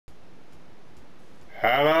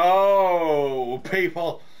Hello,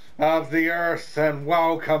 people of the Earth, and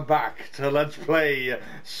welcome back to Let's Play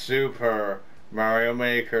Super Mario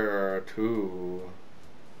Maker 2.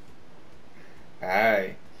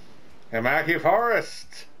 Hi, I'm Aki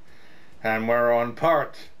Forrest, and we're on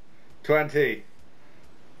part 20,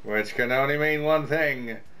 which can only mean one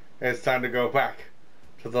thing. It's time to go back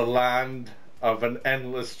to the land of an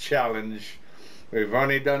endless challenge. We've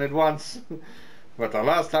only done it once, but the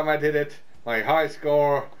last time I did it, my high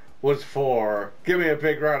score was 4. Give me a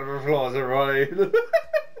big round of applause, everybody.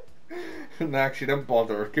 No, actually, don't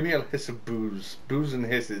bother. Give me a hiss of boos. Boos and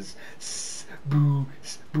hisses. Boo,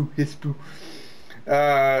 boo, hiss, boo.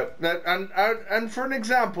 And for an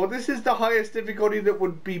example, this is the highest difficulty that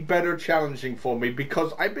would be better challenging for me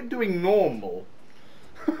because I've been doing normal.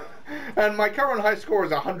 And my current high score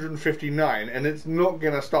is 159, and it's not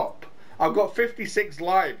going to stop. I've got 56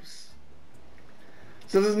 lives.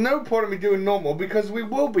 So there's no point in me doing normal because we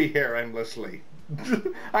will be here endlessly.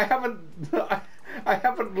 I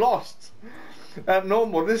haven't lost at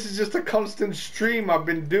normal. This is just a constant stream I've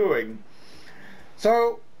been doing.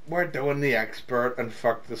 So we're doing the expert and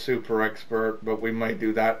fuck the super expert, but we might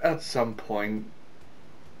do that at some point.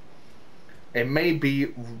 It may be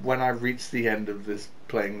when I reach the end of this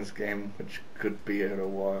playing this game, which could be in a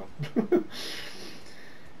while.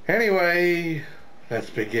 Anyway, let's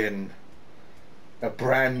begin a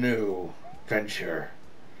brand new venture.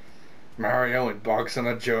 Mario embarks on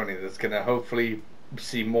a journey that's gonna hopefully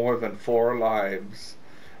see more than 4 lives.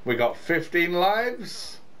 We got 15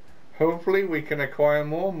 lives. Hopefully we can acquire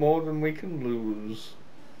more than we can lose.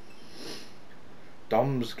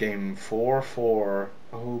 Dom's game 4-4.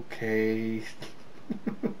 Okay.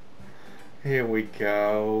 Here we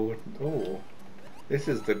go. Oh, this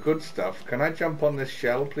is the good stuff. Can I jump on this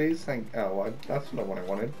shell, please? That's not what I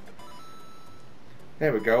wanted.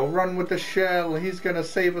 There we go. Run with the shell. He's gonna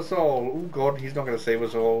save us all. Oh God, he's not gonna save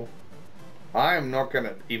us all. I'm not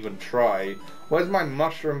gonna even try. Where's my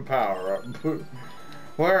mushroom power up?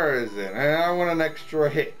 Where is it? I want an extra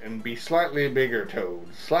hit and be slightly bigger Toad.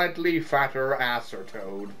 Slightly fatter asser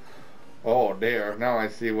Toad. Oh dear, now I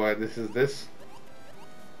see why this is this.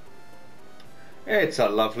 It's a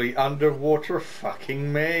lovely underwater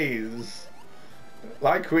fucking maze.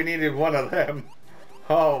 Like we needed one of them.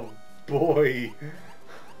 Oh boy.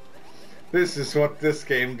 This is what this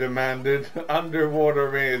game demanded. Underwater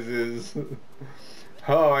mazes.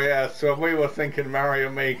 Oh yeah, so we were thinking Mario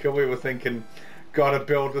Maker, we were thinking gotta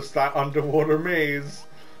build us that underwater maze.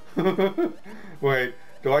 Wait,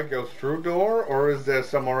 do I go through door or is there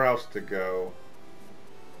somewhere else to go?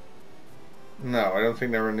 No, I don't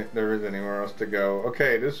think there is anywhere else to go.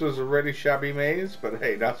 Okay, this was a really shabby maze, but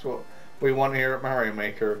hey, that's what we want here at Mario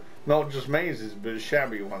Maker. Not just mazes, but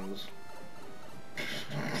shabby ones.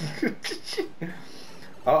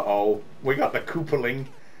 Uh-oh, we got the Koopaling.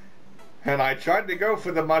 And I tried to go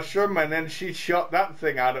for the mushroom, and then she shot that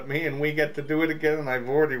thing out at me, and we get to do it again, and I've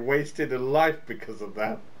already wasted a life because of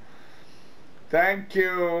that. Thank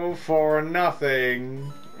you for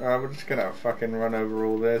nothing. We're just gonna fucking run over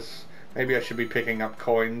all this. Maybe I should be picking up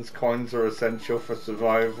coins. Coins are essential for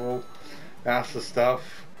survival. That's the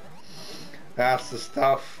stuff. That's the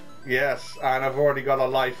stuff. Yes, and I've already got a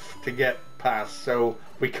life to get past, so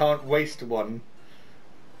we can't waste one.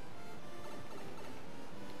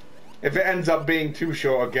 If it ends up being too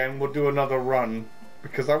short again, we'll do another run,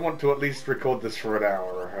 because I want to at least record this for an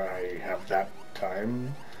hour. I have that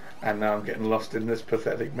time, and now I'm getting lost in this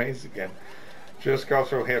pathetic maze again. Just go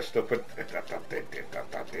through here, stupid.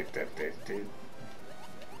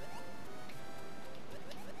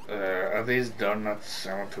 Are these donuts?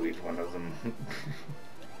 I want to eat one of them.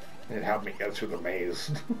 It helped me get through the maze.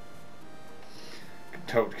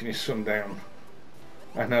 Toad, can you swim down?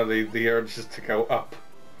 I know the urge is to go up,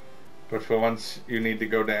 but for once you need to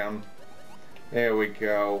go down. There we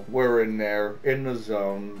go. We're in there, in the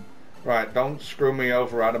zone. Right, don't screw me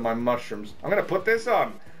over out of my mushrooms. I'm gonna put this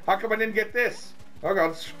on. How come I didn't get this? Oh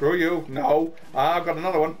God, screw you. No. I've got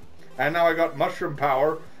another one. And now I got mushroom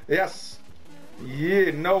power. Yes.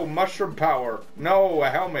 Yeah, no, mushroom power. No, a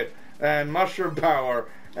helmet. And mushroom power.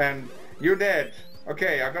 And you're dead.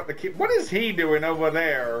 Okay, I got the key. What is he doing over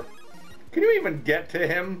there? Can you even get to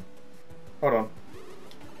him? Hold on.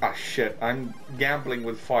 Ah, shit. I'm gambling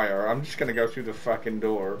with fire. I'm just gonna go through the fucking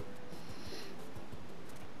door.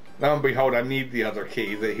 Lo and behold, I need the other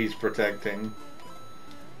key that he's protecting.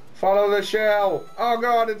 Follow the shell! Oh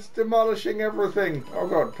God, it's demolishing everything! Oh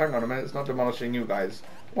God, hang on a minute, it's not demolishing you guys.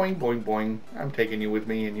 Boing, boing, boing. I'm taking you with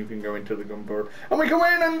me and you can go into the gunpowder. And we go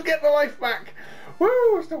in and get the life back!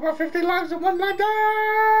 Woo! Still got 50 lives and 1 life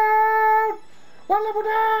down! One level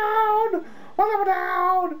down! One level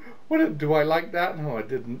down! Do I like that? No, I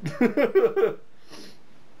didn't.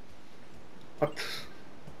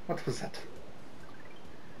 What was that?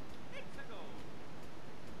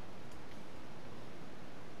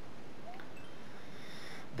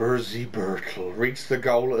 Burzy Bertle. Reach the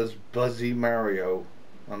goal as Buzzy Mario.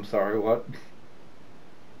 I'm sorry, what?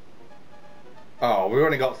 Oh, we've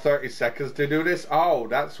only got 30 seconds to do this? Oh,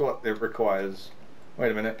 that's what it requires.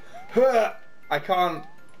 Wait a minute. I can't...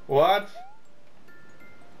 What?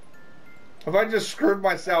 Have I just screwed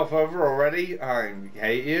myself over already? I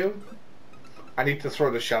hate you. I need to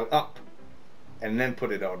throw the shell up and then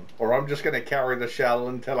put it on. Or I'm just going to carry the shell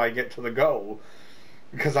until I get to the goal.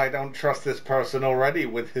 Because I don't trust this person already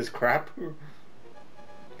with his crap.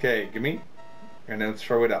 Okay, gimme. And then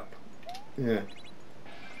throw it up. Yeah.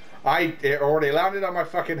 It already landed on my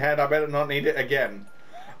fucking head. I better not need it again.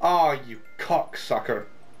 Oh, you cocksucker.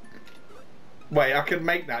 Wait, I could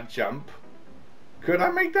make that jump. Could I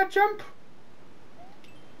make that jump?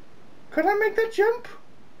 Could I make that jump?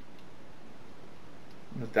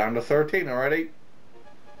 It's down to 13 already.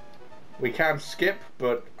 We can skip,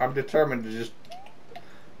 but I'm determined to just...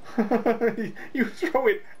 You throw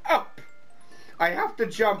it up! I have to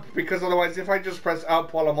jump, because otherwise if I just press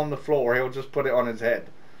up while I'm on the floor, he'll just put it on his head.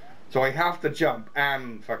 So I have to jump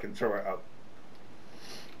and fucking throw it up.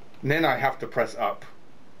 And then I have to press up.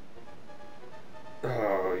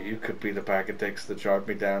 Oh, you could be the bag of dicks that drive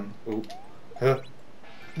me down. Ooh. Huh.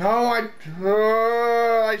 No,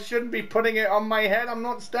 I shouldn't be putting it on my head. I'm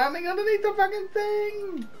not standing underneath the fucking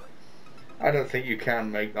thing. I don't think you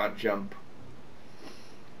can make that jump.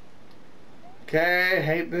 Okay,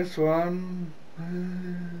 hate this one.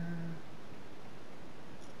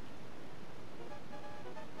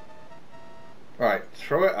 Right,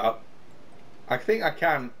 throw it up. I think I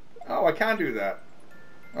can. Oh, I can do that.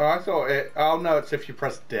 Oh, I thought it. Oh no, it's if you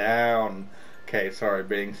press down. Okay, sorry,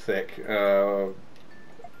 being thick.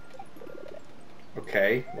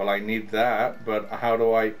 Okay, well I need that, but how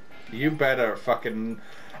do I... You better fucking...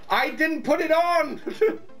 I didn't put it on!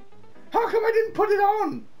 How come I didn't put it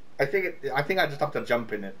on? I think I just have to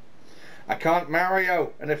jump in it. I can't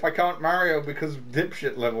Mario, and if I can't Mario because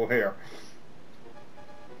dipshit level here.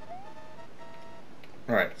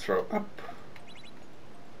 Right, throw up.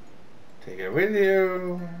 Take it with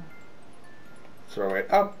you. Throw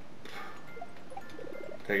it up.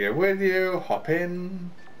 Take it with you. Hop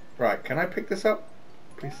in. Right, can I pick this up?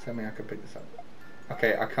 Please tell me I can pick this up.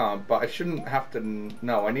 Okay, I can't, but I shouldn't have to...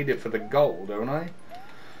 No, I need it for the goal, don't I?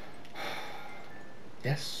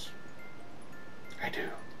 Yes. I do.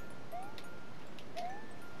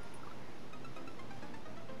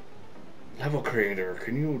 Level creator,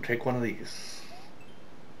 can you take one of these?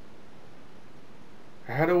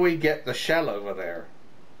 How do we get the shell over there?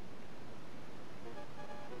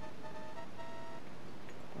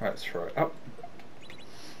 Let's throw it up.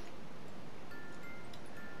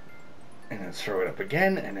 And then throw it up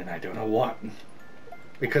again, and then I don't know what.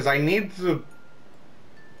 Because I need to...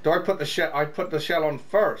 Do I put the shell... I put the shell on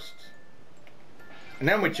first. And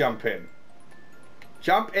then we jump in.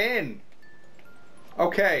 Jump in!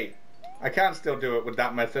 Okay. I can still do it with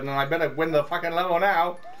that method, and I better win the fucking level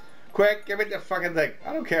now. Quick, give me the fucking thing.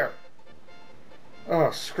 I don't care. Oh,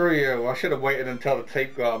 screw you. I should have waited until the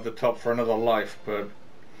tape got up the top for another life, but...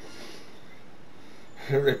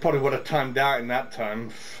 It probably would have timed out in that time.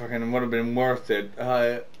 Fucking would have been worth it.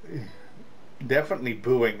 Definitely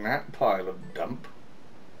booing that pile of dump.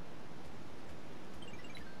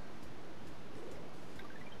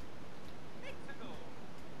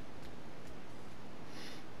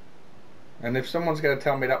 And if someone's going to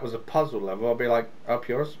tell me that was a puzzle level, I'll be like, up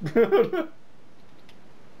yours.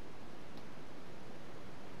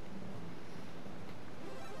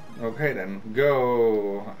 Okay then,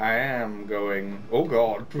 go. I am going. Oh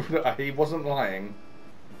god, he wasn't lying.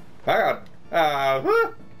 Hang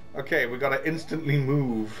on. Okay, we gotta instantly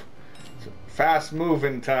move. Fast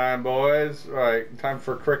moving time, boys. Right, time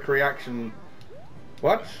for a quick reaction.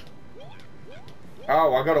 What?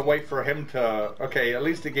 Oh, I gotta wait for him to... Okay, at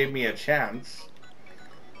least it gave me a chance.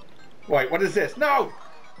 Wait, what is this? No!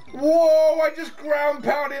 Whoa, I just ground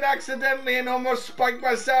pounded accidentally and almost spiked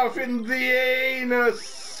myself in the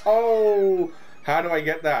anus. Oh, how do I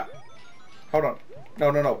get that? Hold on.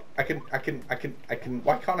 No. I can.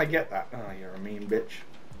 Why can't I get that? Oh, you're a mean bitch.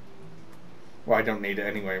 Well, I don't need it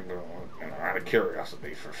anyway, but out of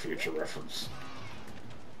curiosity for future reference.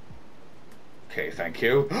 Okay, thank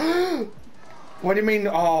you. What do you mean?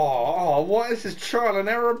 Oh, what is this trial and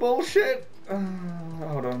error bullshit?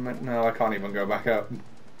 Hold on a minute. No, I can't even go back up.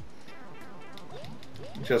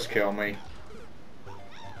 Just kill me.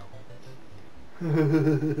 I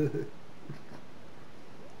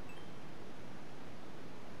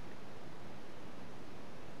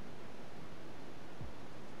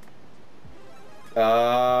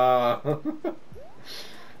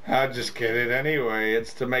just get it anyway.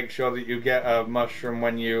 It's to make sure that you get a mushroom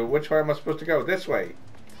when you... Which way am I supposed to go? This way.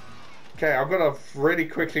 Okay, I've got to really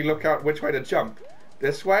quickly look out which way to jump.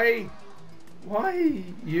 This way? Why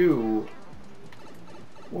you?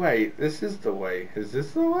 Wait, this is the way. Is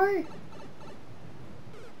this the way?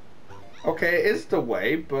 Okay, it is the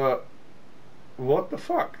way, but... What the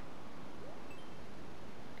fuck?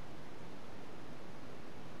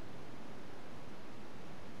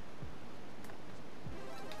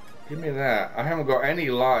 Give me that. I haven't got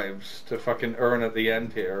any lives to fucking earn at the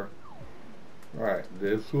end here. Right,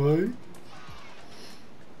 this way.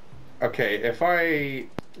 Okay, if I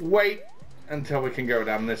wait until we can go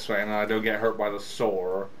down this way and I don't get hurt by the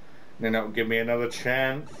saw, then that'll give me another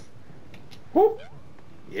chance. Whoop!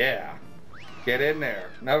 Yeah. Get in there.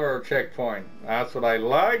 Another checkpoint. That's what I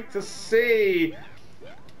like to see.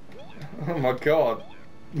 Oh my god.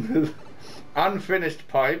 Unfinished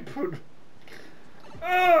pipe.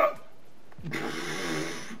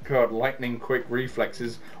 God, lightning quick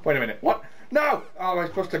reflexes. Wait a minute. What? No! Oh, I'm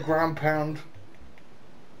supposed to ground pound.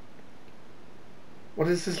 What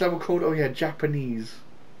is this level called? Oh yeah, Japanese.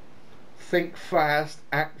 Think fast,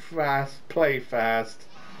 act fast, play fast.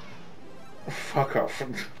 Fuck off.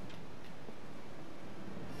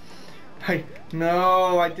 Hey,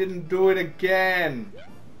 no, I didn't do it again.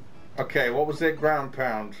 Okay, what was it? Ground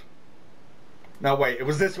pound. No, wait, it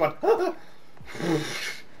was this one.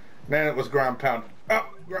 Then it was ground pound. Oh,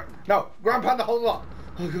 no, ground pound the whole lot.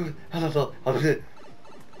 Oh god,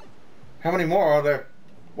 how many more are there?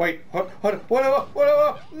 Wait, whatever,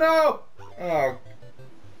 no! Oh.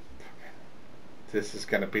 This is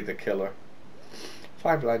gonna be the killer.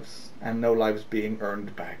 5 lives, and no lives being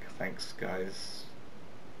earned back. Thanks, guys.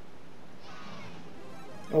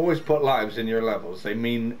 Always put lives in your levels. They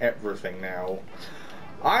mean everything now.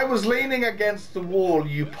 I was leaning against the wall,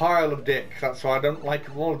 you pile of dick. That's why I don't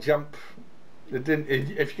like wall jump. It didn't.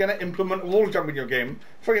 If you're gonna implement a wall jump in your game,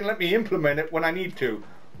 fucking let me implement it when I need to.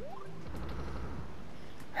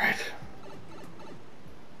 Right.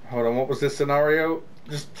 Hold on. What was this scenario?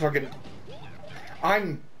 Just fucking.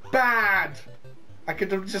 I'm bad. I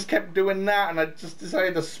could have just kept doing that, and I just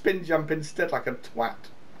decided to spin jump instead, like a twat.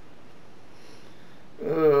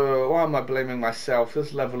 Why am I blaming myself?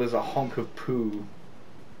 This level is a honk of poo.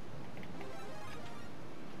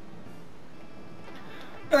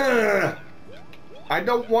 I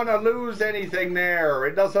don't want to lose anything there.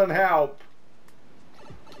 It doesn't help.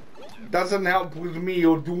 Doesn't help with me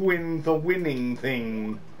or doing the winning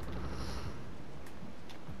thing.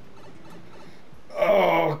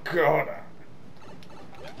 Oh god.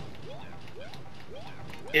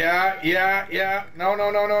 Yeah.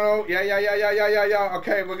 No. Yeah.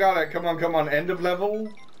 Okay, we got it. Come on. End of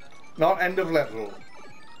level? Not end of level.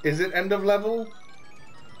 Is it end of level?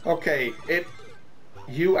 Okay,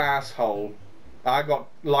 you asshole. I got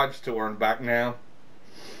lives to earn back now.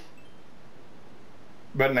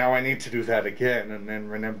 But now I need to do that again, and then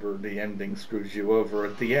remember the ending screws you over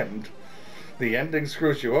at the end. The ending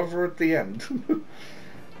screws you over at the end.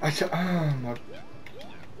 Oh my...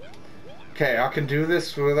 Okay, I can do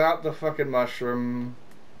this without the fucking mushroom.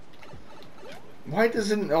 Why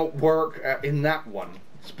doesn't it work in that one,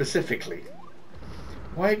 specifically?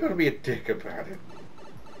 Why you gotta be a dick about it?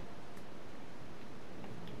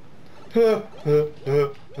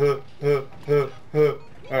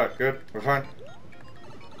 Alright, good. We're fine.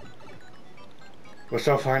 We're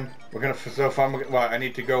so fine. We're gonna so fine. Right, I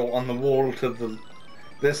need to go on the wall to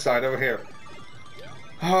this side over here.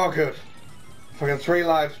 Oh, good. Fucking 3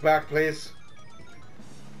 lives back, please.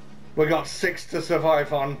 We got 6 to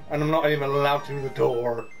survive on, and I'm not even allowed through the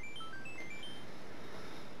door.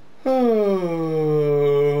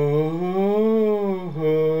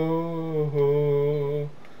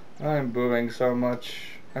 I'm booing so much.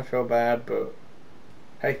 I feel bad, but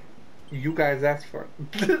hey, you guys asked for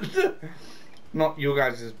it. Not you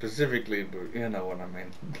guys specifically, but you know what I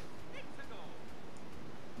mean.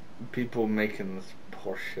 People making this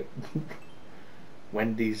poor shit.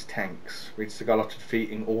 Wendy's tanks. Reach the goal after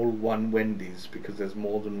defeating all 1 Wendy's because there's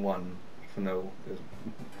more than one. Even though there's...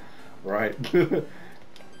 Right.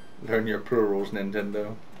 Learn your plurals,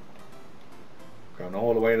 Nintendo. Going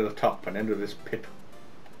all the way to the top and into this pit.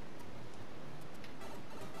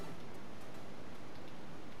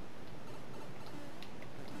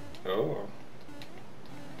 Oh.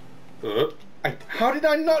 How did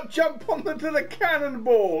I not jump onto the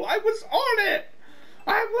cannonball? I was on it!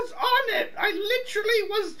 I was on it! I literally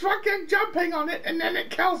was fucking jumping on it and then it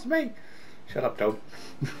kills me! Shut up, Toad.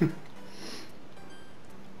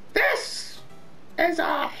 This is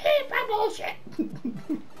a heap of bullshit!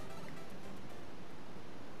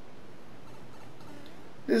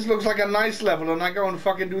 This looks like a nice level and I go and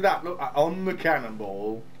fucking do that. Look, on the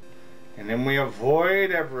cannonball. And then we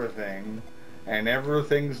avoid everything. And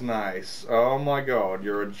everything's nice. Oh my god,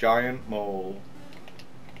 you're a giant mole.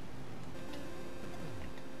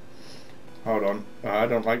 Hold on. I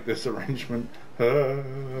don't like this arrangement.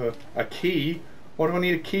 A key? What do I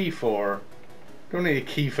need a key for? Don't need a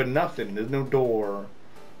key for nothing. There's no door.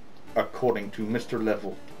 According to Mr.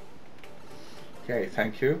 Level. Okay,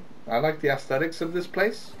 thank you. I like the aesthetics of this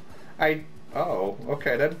place. Oh,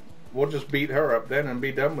 okay then. We'll just beat her up then and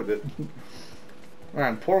be done with it.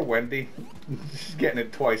 Man, poor Wendy. She's getting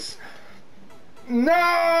it twice.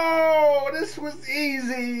 No! This was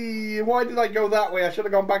easy! Why did I go that way? I should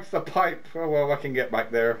have gone back to the pipe. Oh well, I can get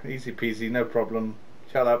back there. Easy peasy, no problem.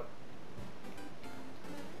 Shut up.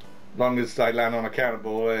 Long as I land on a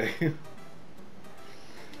cannonball, eh?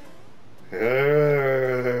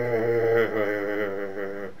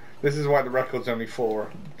 This is why the record's only 4.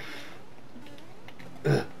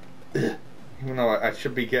 Even though I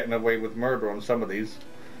should be getting away with murder on some of these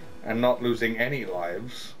and not losing any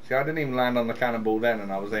lives. See, I didn't even land on the cannonball then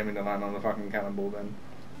and I was aiming to land on the fucking cannonball then.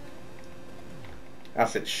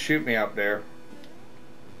 That's it, shoot me up there.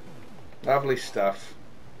 Lovely stuff.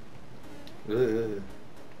 Ugh.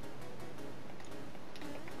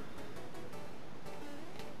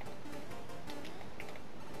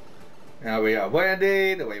 Now we are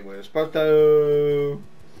Wendy, the way we're supposed to.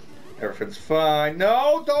 Everything's fine.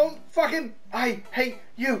 No, don't fucking... I hate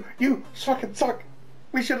you. You fucking suck.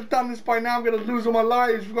 We should have done this by now. I'm going to lose all my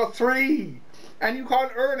lives. We've got 3. And you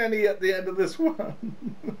can't earn any at the end of this one.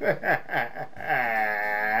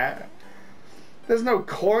 There's no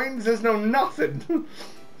coins. There's no nothing.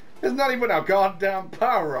 There's not even a goddamn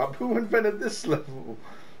power-up. Who invented this level?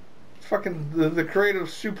 Fucking the creative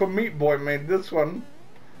Super Meat Boy made this one.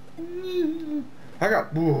 I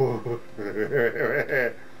got...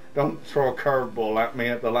 Don't throw a curveball at me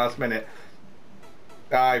at the last minute.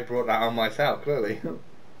 I brought that on myself, clearly.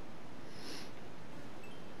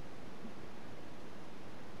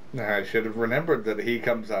 I should have remembered that he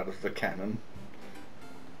comes out of the cannon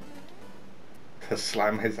to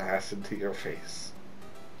slam his ass into your face.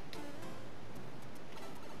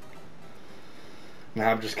 Now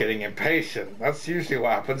I'm just getting impatient. That's usually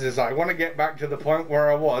what happens, is I want to get back to the point where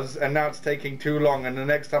I was and now it's taking too long, and the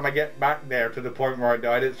next time I get back there to the point where I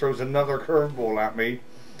died, it throws another curveball at me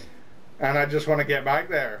and I just want to get back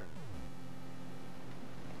there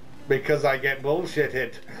because I get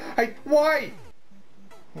bullshitted. Why?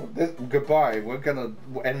 Well, goodbye. We're gonna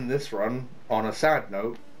end this run on a sad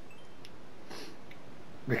note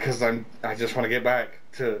because I just want to get back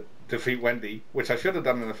to defeat Wendy, which I should have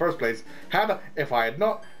done in the first place. If I had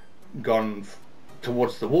not gone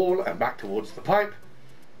towards the wall and back towards the pipe,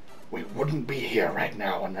 we wouldn't be here right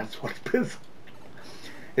now, and that's what it is.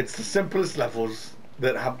 It's the simplest levels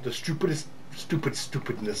that have the stupidest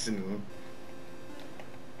stupidness in them,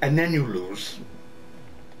 and then you lose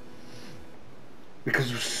because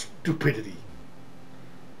of stupidity,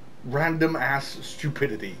 random ass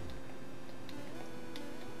stupidity.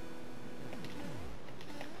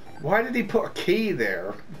 Why did he put a key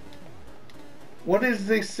there? What is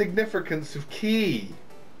the significance of key?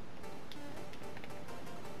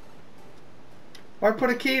 Why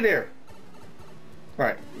put a key there?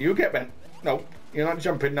 Right, you get bent. No, you're not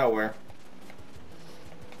jumping nowhere.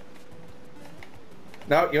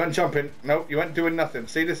 No, you ain't jumping. No, you ain't doing nothing.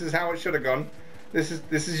 See, this is how it should have gone. This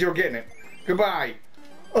is you're getting it. Goodbye.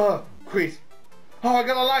 Quit. Oh, I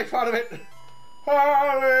got a life out of it.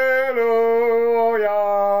 Hallelujah.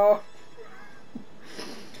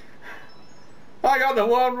 I got the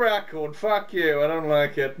world record. Fuck you. I don't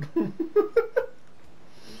like it.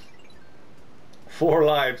 4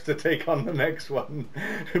 lives to take on the next one.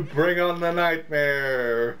 Bring on the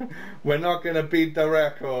nightmare. We're not going to beat the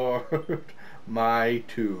record. My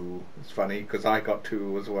 2. It's funny because I got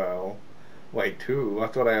 2 as well. Wait, 2? I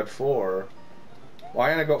thought I had 4. Why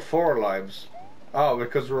ain't I got 4 lives? Oh,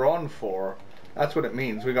 because we're on 4. That's what it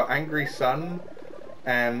means. We got Angry Sun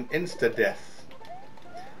and Insta-Death.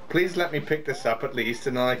 Please let me pick this up at least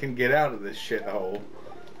and then I can get out of this shithole.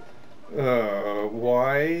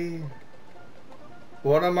 Why?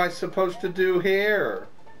 What am I supposed to do here?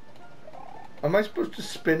 Am I supposed to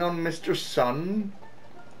spin on Mr. Sun?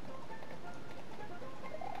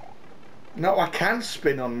 No, I can't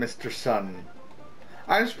spin on Mr. Sun.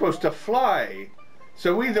 I'm supposed to fly.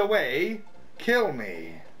 So either way, Kill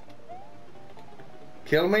me.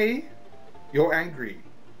 Kill me? You're angry.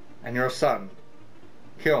 And your son.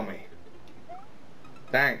 Kill me.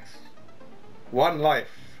 Thanks. One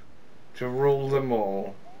life to rule them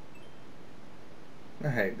all. I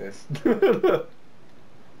hate this.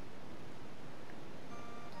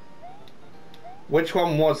 Which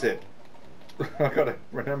one was it? I gotta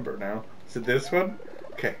remember now. Is it this one?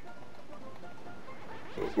 Okay.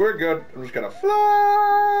 We're good. I'm just gonna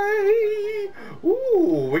fly.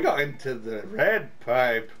 Ooh, we got into the red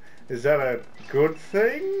pipe. Is that a good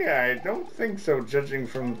thing? I don't think so, judging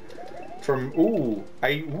from ooh.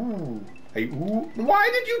 Why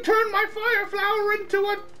did you turn my fire flower into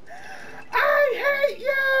a... I hate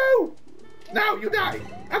you! Now you die.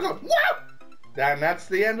 I go, whoop! And that's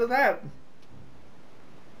the end of that.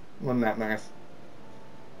 Wasn't that nice?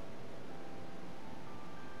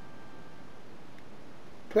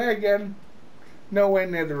 Play again. Nowhere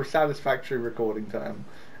near the satisfactory recording time.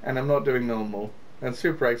 And I'm not doing normal. And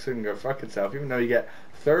Super X can go fuck itself, even though you get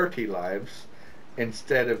 30 lives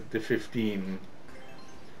instead of the 15.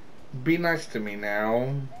 Be nice to me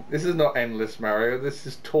now. This is not endless Mario, this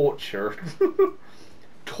is torture.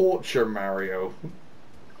 Torture Mario.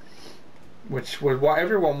 Which was what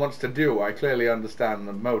everyone wants to do. I clearly understand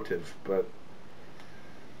the motive, but...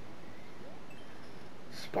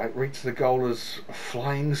 Spike reached the goal as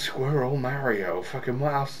Flying Squirrel Mario. Fucking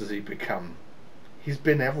what else has he become? He's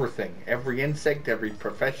been everything. Every insect, every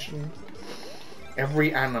profession,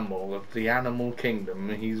 every animal of the animal kingdom,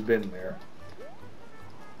 he's been there.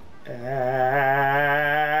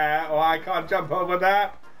 Oh, I can't jump over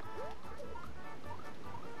that.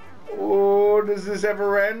 Oh, does this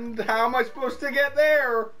ever end? How am I supposed to get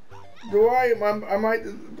there? What,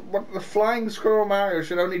 the Flying Squirrel Mario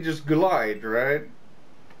should only just glide, right?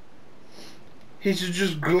 He should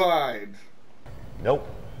just glide. Nope.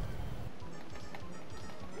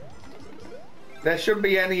 There shouldn't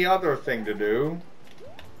be any other thing to do.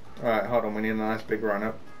 Alright, hold on, we need a nice big run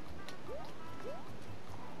up.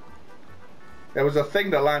 There was a thing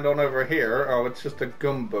to land on over here. Oh, it's just a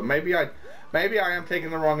Goomba. Maybe I am taking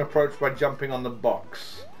the wrong approach by jumping on the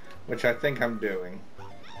box, which I think I'm doing.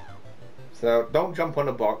 So don't jump on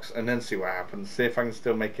the box and then see what happens. See if I can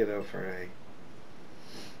still make it over a...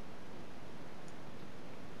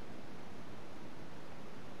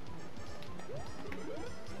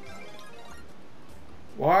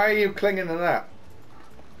 Why are you clinging to that?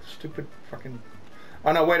 Stupid fucking...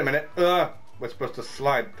 Oh no, wait a minute. We're supposed to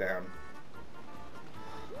slide down.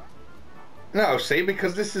 No, see,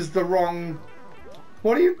 because this is the wrong...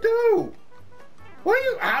 What do you do?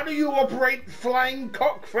 How do you operate Flying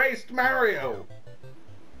Cock-Faced Mario?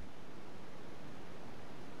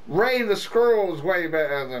 Ray the Squirrel's way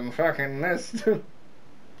better than fucking this.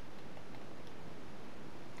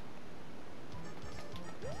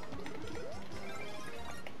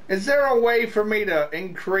 Is there a way for me to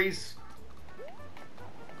increase...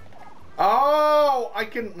 Oh, I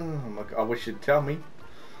can... Oh my God, I wish you'd tell me.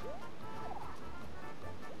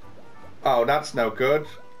 Oh, that's no good.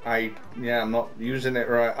 Yeah, I'm not using it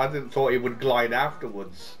right. I didn't thought it would glide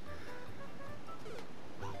afterwards.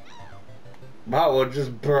 Well, we're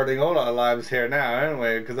just burning all our lives here now, aren't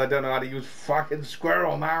we? Because I don't know how to use fucking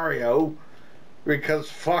Squirrel Mario.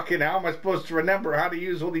 Because fucking how am I supposed to remember how to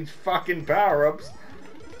use all these fucking power-ups?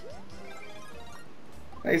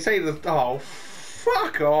 They say that... Oh,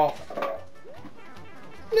 fuck off.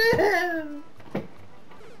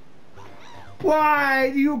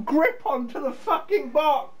 Why do you grip onto the fucking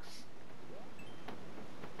box?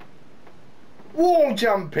 Wall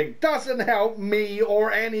jumping doesn't help me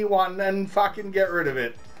or anyone, and fucking get rid of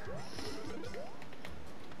it.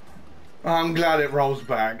 I'm glad it rolls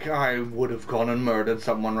back. I would have gone and murdered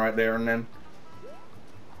someone right there and then.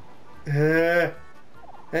 There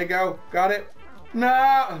you go. Got it.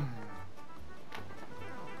 No.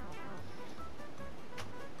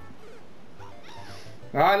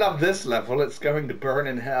 I love this level. It's going to burn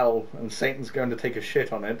in hell, and Satan's going to take a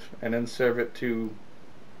shit on it and then serve it to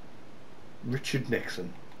Richard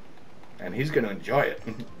Nixon, and he's going to enjoy it.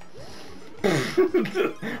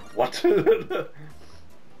 What?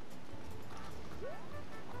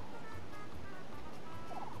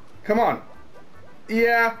 Come on.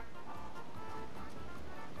 Yeah.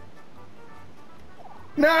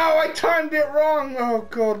 No, I timed it wrong. Oh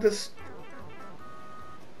God, this.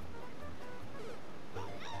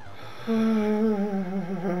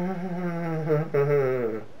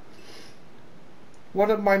 One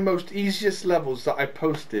of my most easiest levels that I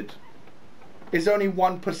posted is only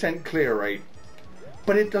 1% clear rate,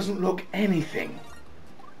 but it doesn't look anything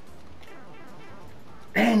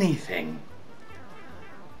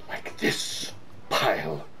like This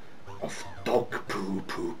pile of dog poo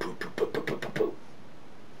poo poo poo poo poo poo poo poo.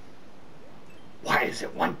 Why is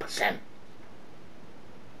it 1%?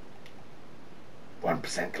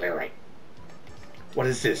 1% clear rate. What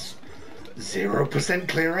is this? 0%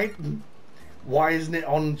 clear rate? Why isn't it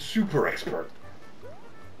on super expert?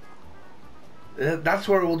 That's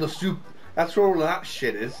where all the that's where all that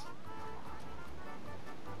shit is.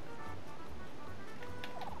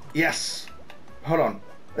 Yes. Hold on.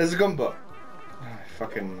 There's a Goomba.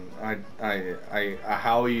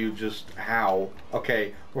 How you just, how?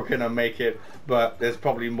 Okay, we're gonna make it, but there's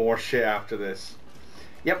probably more shit after this.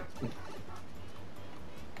 Yep.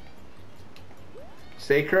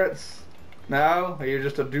 Secrets? No? Are you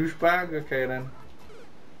just a douchebag? Okay then.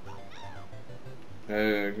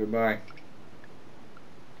 Goodbye.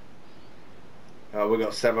 We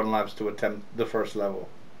got 7 lives to attempt the first level.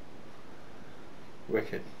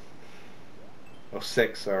 Wicked. Oh,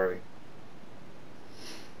 6, sorry.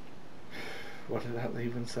 What did that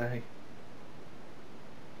even say?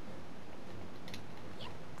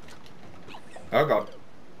 Oh god.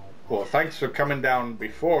 Well, thanks for coming down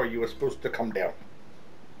before you were supposed to come down.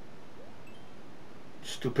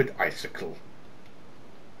 Stupid icicle.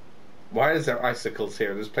 Why is there icicles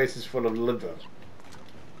here? This place is full of liver.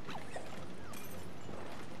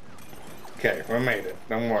 Okay, we made it.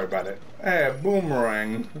 Don't worry about it. Hey,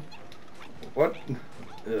 boomerang. What?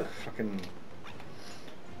 Ugh, fucking...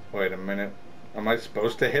 Wait a minute. Am I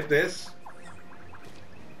supposed to hit this?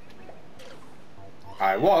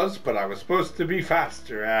 I was, but I was supposed to be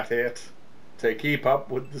faster at it. To keep up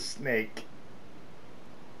with the snake.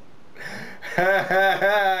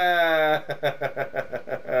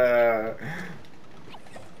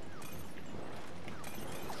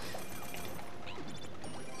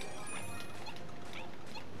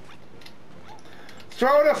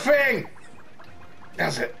 Throw the thing!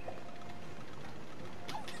 That's it.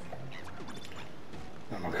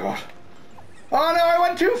 Oh my god. Oh no, I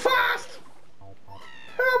went too fast!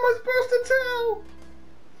 How am I supposed to tell?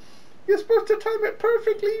 You're supposed to time it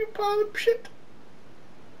perfectly, you pile of shit.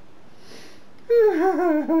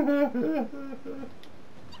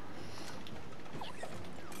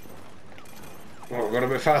 Oh, we're going a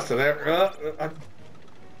bit faster there.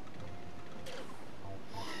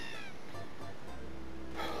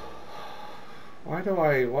 Why do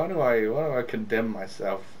I condemn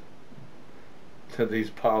myself to these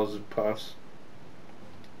piles of puffs?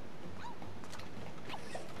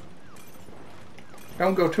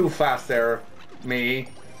 Don't go too fast there, me.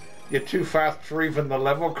 You're too fast for even the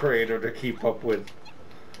level creator to keep up with.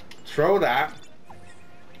 Throw that.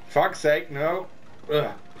 Fuck's sake, no.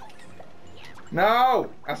 Ugh. No!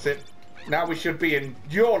 That's it. Now we should be in.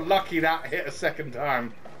 You're lucky that hit a second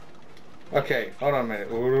time. Okay, hold on a minute.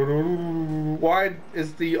 Why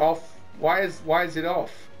is the off? Why is it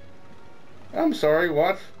off? I'm sorry,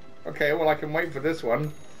 what? Okay, well I can wait for this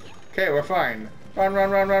one. Okay, we're fine. Run,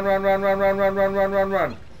 run, run, run, run, run, run, run, run, run, run, run,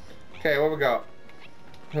 run. Okay, what we got?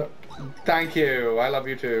 Thank you. I love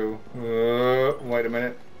you too. Wait a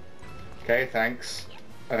minute. Okay, thanks.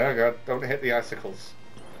 Oh god, don't hit the icicles.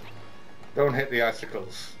 Don't hit the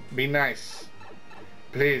icicles. Be nice.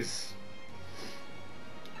 Please.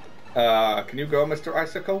 Can you go, Mr.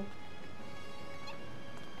 Icicle?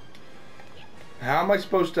 How am I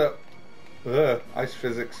supposed to... ice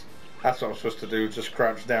physics. That's what I'm supposed to do, just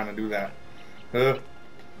crouch down and do that.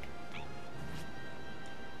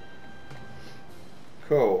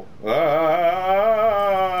 Cool.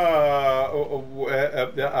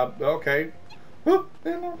 Okay.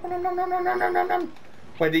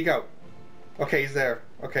 Where'd he go? Okay, he's there.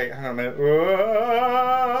 Okay, hang on a minute.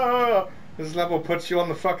 This level puts you on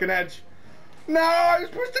the fucking edge. No, I was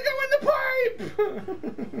supposed to go in the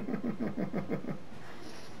pipe!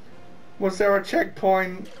 Was there a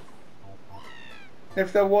checkpoint?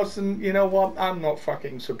 If there wasn't, you know what? I'm not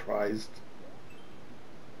fucking surprised.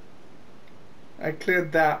 I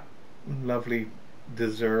cleared that lovely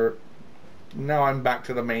dessert. Now I'm back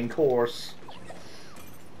to the main course.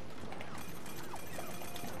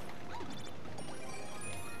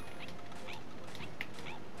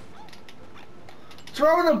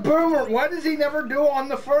 Throw the boomer! Why does he never do it on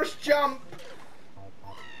the first jump?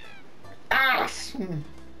 Ass!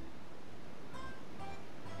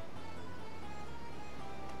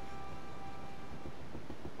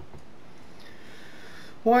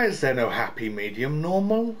 Why is there no happy medium?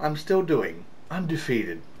 Normal? I'm still doing.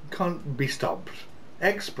 Undefeated. Can't be stopped.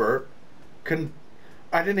 Expert? Can...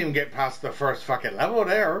 I didn't even get past the first fucking level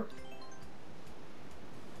there.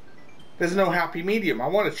 There's no happy medium. I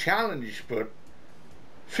want a challenge, but...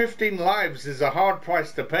 15 lives is a hard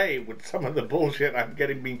price to pay with some of the bullshit I'm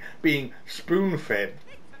getting being spoon-fed.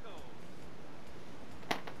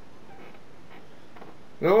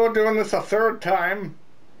 Oh, doing this a third time.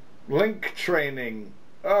 Link training.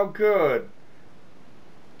 Oh, good.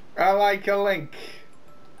 I like a link.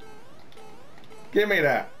 Give me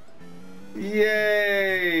that.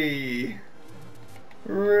 Yay!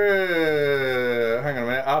 Hang on a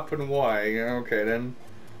minute. Up and Y. Okay then.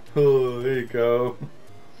 Oh, there you go.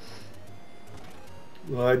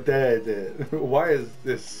 I did it. Why is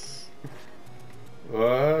this?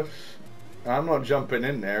 What? I'm not jumping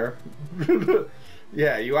in there.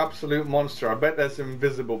 Yeah, you absolute monster. I bet there's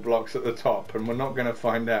invisible blocks at the top and we're not going to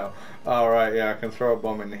find out. Alright, yeah, I can throw a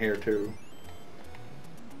bomb in here too.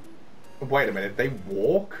 Wait a minute, they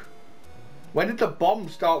walk? When did the bomb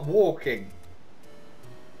start walking?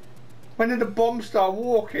 When did the bomb start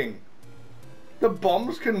walking? The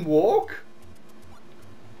bombs can walk?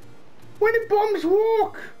 When did bombs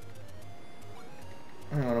walk?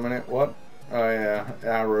 Hang on a minute, what? Oh yeah,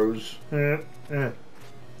 arrows.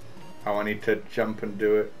 Oh, I need to jump and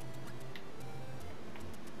do it.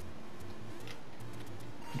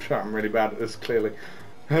 I'm really bad at this, clearly.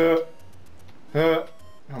 Oh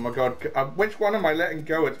my god, which one am I letting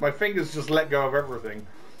go? It's my fingers just let go of everything.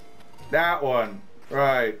 That one.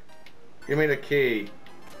 Right. Give me the key.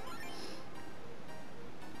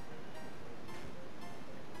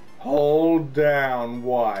 Hold down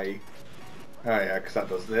Y. Oh yeah, because that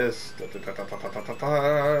does this.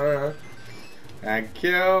 Thank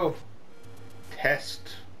you. Test.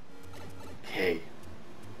 K.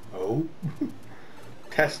 Oh.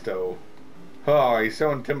 Testo. Oh, he's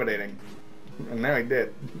so intimidating. And now he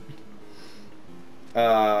did. Oh,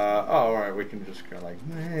 alright, we can just go like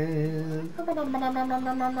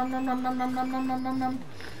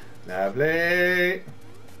lovely.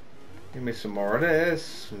 Give me some more of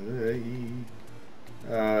this.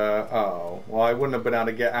 Oh, well, I wouldn't have been able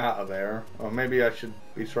to get out of there. Or maybe I should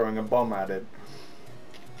be throwing a bomb at it.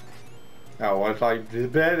 Oh, well, if I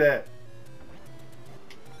did it.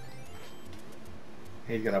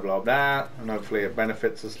 He's gonna blow up that, and hopefully it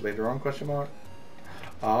benefits us later on, question mark.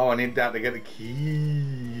 Oh, I need that to get the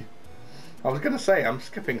key. I was gonna say, I'm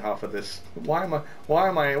skipping half of this. Why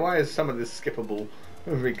is some of this skippable?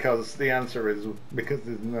 Because the answer is, because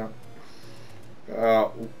there's no.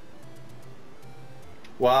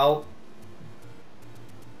 Well,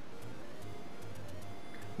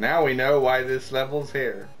 now we know why this level's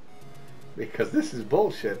here. Because this is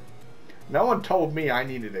bullshit. No one told me I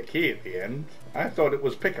needed a key at the end. I thought it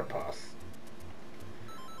was pick a pass.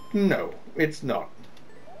 No, it's not.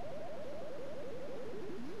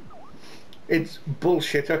 It's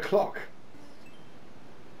bullshit o'clock.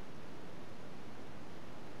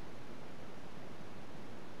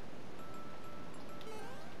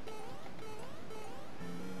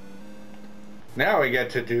 Now we get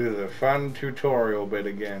to do the fun tutorial bit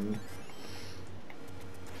again.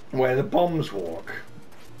 Where the bombs walk.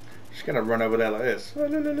 Just gonna run over there like this.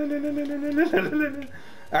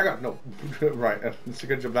 I got no. Right, it's a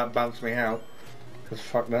good job that bounced me out. Cause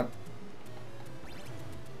fuck that.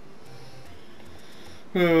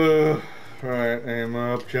 Right, aim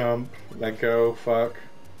up, jump, let go, fuck.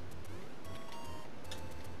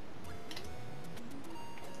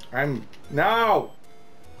 No!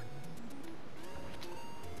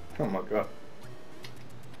 Oh my god.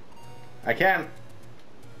 I can't.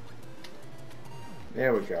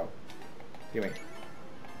 There we go. Give me.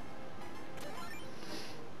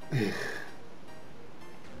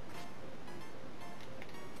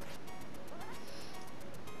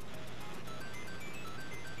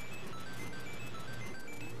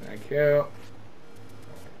 Thank you.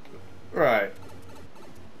 Right.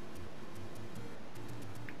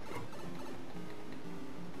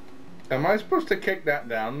 Am I supposed to kick that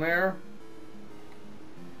down there?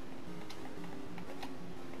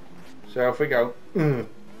 So if we go,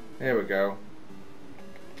 there we go.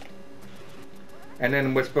 And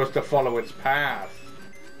then we're supposed to follow its path,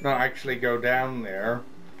 not actually go down there.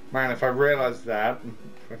 Man, if I realized that,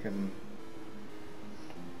 fucking.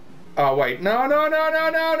 Oh wait, no!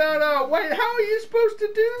 Wait, how are you supposed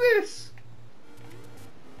to do this?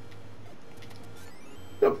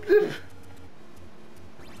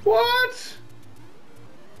 What?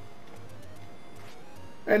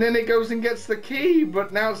 And then it goes and gets the key,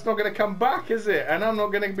 but now it's not going to come back, is it? And I'm not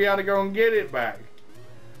going to be able to go and get it back.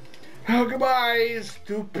 Oh, goodbye,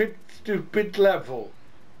 stupid level.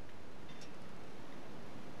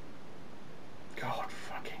 God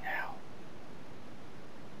fucking hell.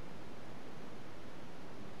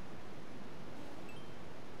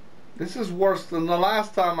 This is worse than the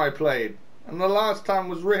last time I played. And the last time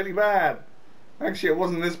was really bad. Actually, it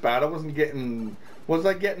wasn't this bad. I wasn't getting... Was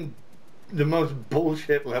I getting the most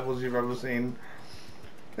bullshit levels you've ever seen?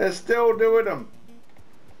 They're still doing them.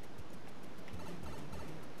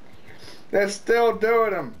 They're still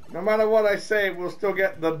doing them. No matter what I say, we'll still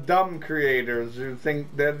get the dumb creators who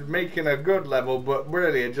think they're making a good level, but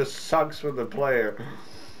really it just sucks for the player.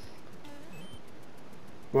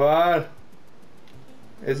 What?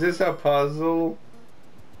 Is this a puzzle?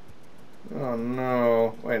 Oh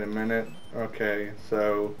no. Wait a minute. Okay,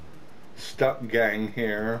 so stuck gang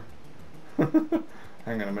here.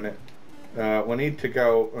 Hang on a minute. We need to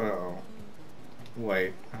go... Oh.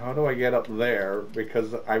 Wait, how do I get up there?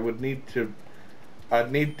 Because I would need to...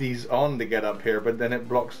 I'd need these on to get up here, but then it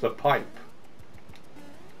blocks the pipe.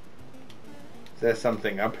 Is there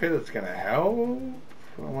something up here that's gonna help?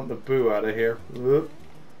 I want the boo out of here.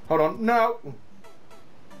 Hold on, no!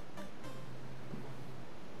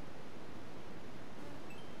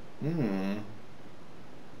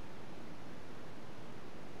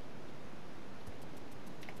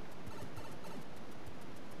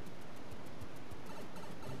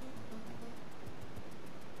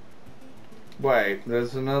 Wait,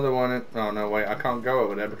 there's another one in... Oh no, wait, I can't go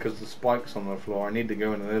over there because the spike's on the floor. I need to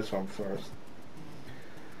go into this one first.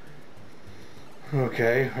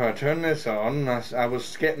 Okay, I'll turn this on. I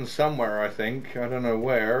was getting somewhere, I think. I don't know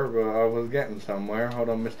where, but I was getting somewhere. Hold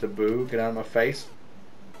on, Mr. Boo, get out of my face.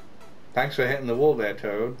 Thanks for hitting the wall there,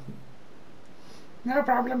 Toad. No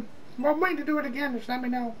problem. I'm waiting to do it again, just let me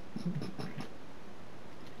know.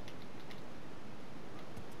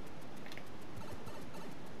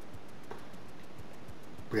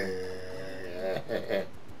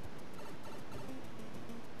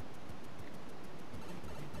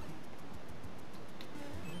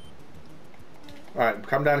 Alright,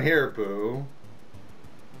 come down here, Boo.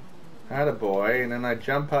 Attaboy, and then I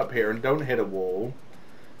jump up here and don't hit a wall.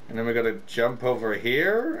 And then we gotta jump over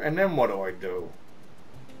here, and then what do I do?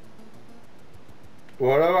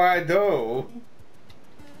 What do I do?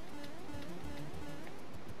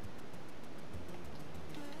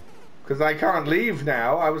 Because I can't leave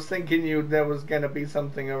now. I was thinking there was gonna be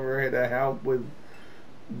something over here to help with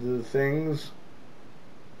the things.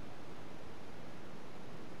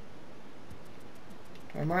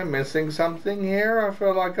 Am I missing something here? I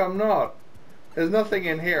feel like I'm not. There's nothing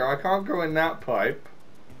in here. I can't go in that pipe.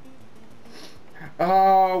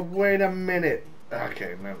 Oh, wait a minute.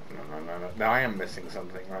 Okay, no. Now I am missing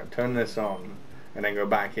something. Right, turn this on and then go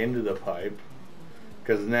back into the pipe.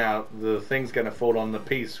 Because now the thing's going to fall on the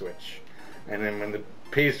P switch. And then when the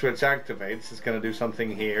P switch activates, it's going to do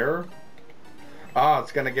something here. Oh,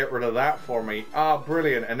 it's going to get rid of that for me. Oh,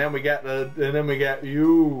 brilliant. And then we get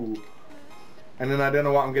you. And then I don't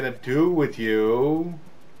know what I'm going to do with you.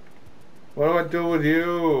 What do I do with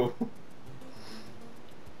you?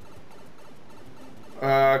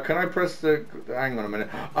 Can I press the... Hang on a minute.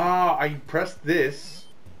 Ah, I press this.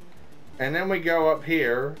 And then we go up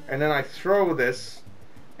here. And then I throw this.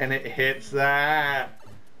 And it hits that.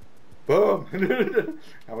 Boom.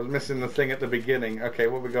 I was missing the thing at the beginning. Okay,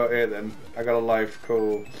 what we got here then? I got a life.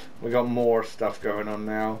 Cool. We got more stuff going on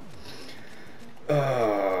now.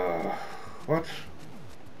 What?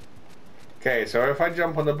 Okay, so if I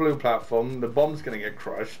jump on the blue platform, the bomb's going to get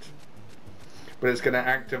crushed. But it's going to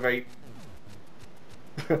activate...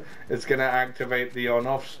 it's going to activate the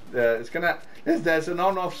on-off... it's going to... There's an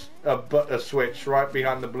on-off a switch right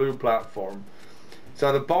behind the blue platform.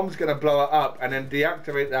 So the bomb's going to blow it up and then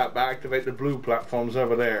deactivate that, but activate the blue platforms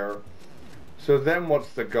over there. So then what's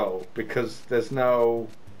the goal? Because there's no...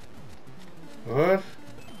 What?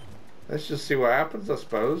 Let's just see what happens, I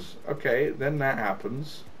suppose. Okay, then that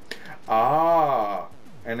happens. Ah!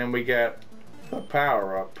 And then we get the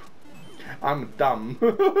power-up. I'm dumb.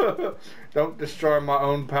 Don't destroy my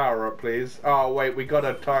own power-up, please. Oh, wait, we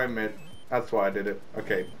gotta time it. That's why I did it.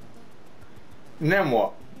 Okay. And then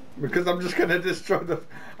what? Because I'm just gonna destroy the...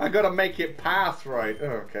 I gotta make it pass right.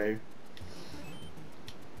 Oh, okay.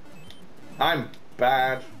 I'm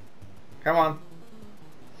bad. Come on.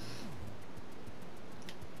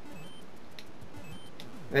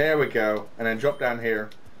 There we go. And then drop down here.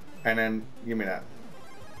 And then give me that.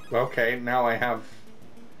 Okay, now I have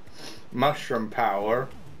mushroom power.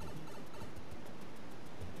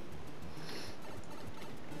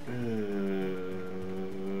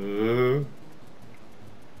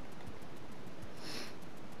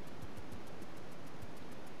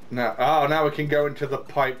 Now, oh, now we can go into the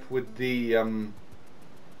pipe with the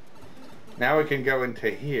now we can go into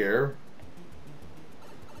here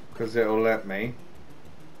because it'll let me.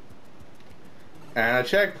 And a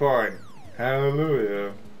checkpoint.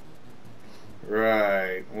 Hallelujah.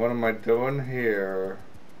 Right, what am I doing here?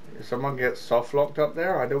 Someone gets soft locked up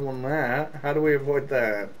there? I don't want that. How do we avoid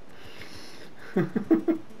that?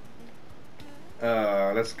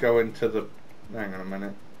 Let's go into the... Hang on a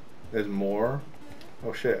minute. There's more?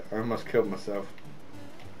 Oh shit, I almost killed myself.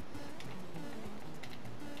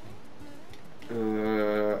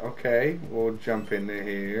 Okay, we'll jump into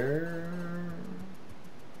here.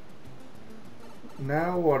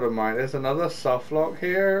 Now what am I? There's another soft lock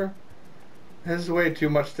here? This is way too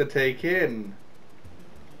much to take in.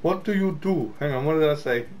 What do you do? Hang on, what did I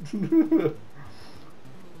say?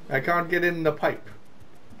 I can't get in the pipe.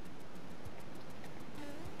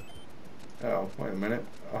 Oh, wait a minute.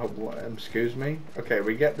 Oh, what? Excuse me? Okay,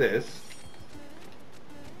 we get this.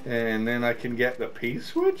 And then I can get the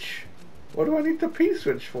P-switch? What do I need the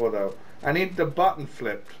P-switch for, though? I need the button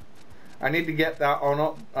flipped. I need to get that on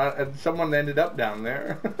up. Someone ended up down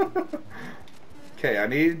there. Okay, I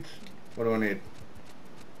need... What do I need?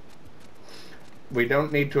 We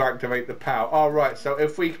don't need to activate the power. Oh, right. So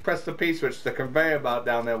if we press the P-switch, the conveyor belt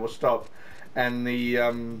down there will stop. And the...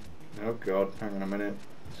 Oh, God. Hang on a minute.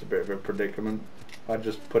 It's a bit of a predicament. I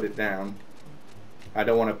just put it down. I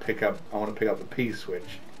don't want to pick up... I want to pick up the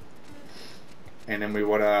P-switch. And then we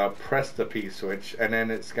want to press the P-switch. And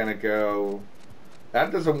then it's going to go...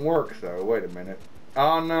 That doesn't work, though. Wait a minute.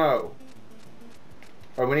 Oh, no.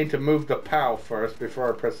 Oh, we need to move the POW first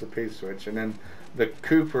before I press the P-switch. And then the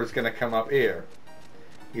Cooper is going to come up here.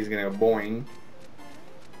 He's going to go boing.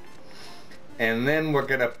 And then we're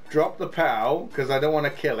going to drop the POW, because I don't want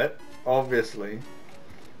to kill it, obviously.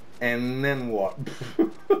 And then what?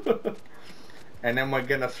 And then we're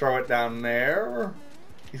going to throw it down there.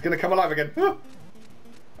 He's going to come alive again.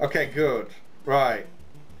 Okay, good. Right.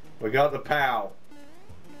 We got the POW.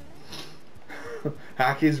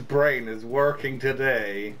 Hacky's brain is working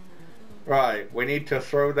today. Right, we need to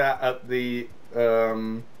throw that at the...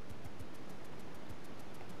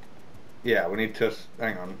 Yeah, we need to...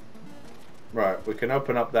 Hang on. Right, we can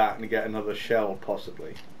open up that and get another shell,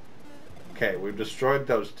 possibly. Okay, we've destroyed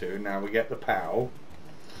those two. Now we get the POW.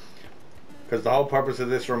 Because the whole purpose of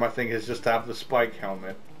this room, I think, is just to have the spike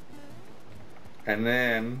helmet. And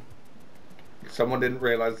then... Someone didn't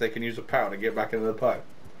realize they can use a POW to get back into the pipe.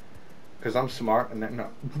 Because I'm smart and they're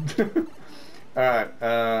not. Alright,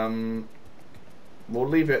 we'll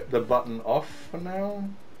leave the button off for now.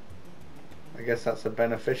 I guess that's a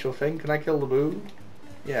beneficial thing. Can I kill the boo?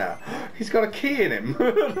 Yeah. He's got a key in him.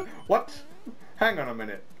 What? Hang on a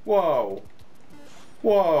minute. Whoa.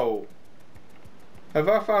 Whoa. Have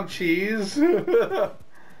I found cheese?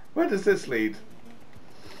 Where does this lead?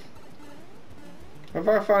 Have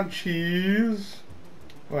I found cheese?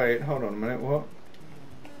 Wait, hold on a minute. What?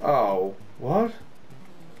 Oh, what?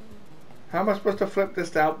 How am I supposed to flip this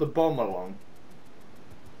to help the bomb along?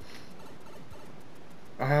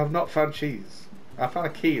 I have not found cheese. I found a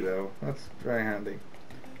key though. That's very handy.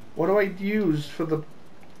 What do I use for the...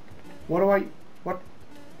 What do I... What?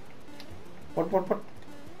 What?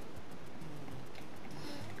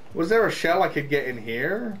 Was there a shell I could get in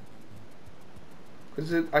here?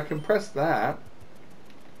 Because I can press that.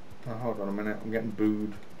 Oh, hold on a minute. I'm getting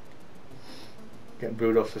booed. Getting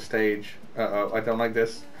booed off the stage. Uh-oh, I don't like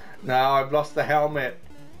this. No, I've lost the helmet.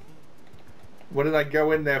 What did I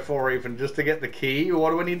go in there for even? Just to get the key?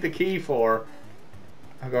 What do I need the key for?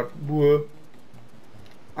 I got... Whoa.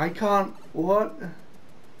 I can't... What?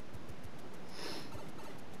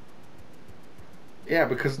 Yeah,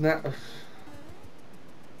 because now...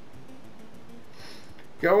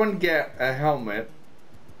 Go and get a helmet.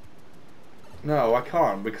 No, I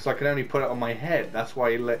can't, because I can only put it on my head. That's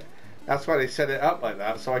why they set it up like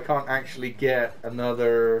that, so I can't actually get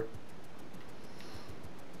another...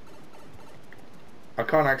 I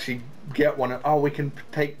can't actually get one. Oh, we can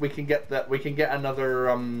get another,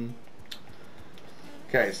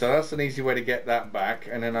 Okay, so that's an easy way to get that back,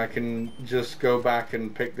 and then I can just go back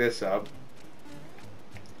and pick this up.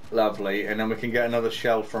 Lovely, and then we can get another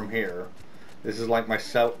shell from here. This is like my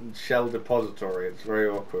shell depository. It's very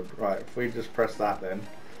awkward. Right, if we just press that then,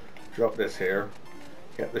 drop this here,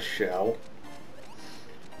 get the shell.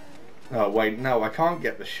 Oh wait, no, I can't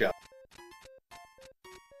get the shell.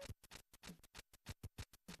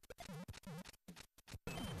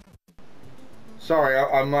 Sorry,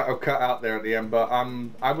 I might have cut out there at the end, but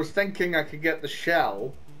I was thinking I could get the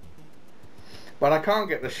shell, but I can't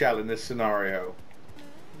get the shell in this scenario.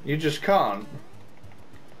 You just can't.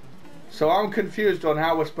 So I'm confused on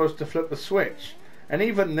how we're supposed to flip the switch. And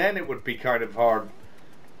even then it would be kind of hard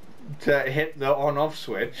to hit the on-off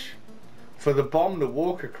switch for the bomb to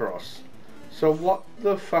walk across. So what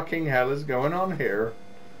the fucking hell is going on here?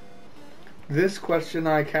 This question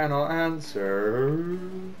I cannot answer.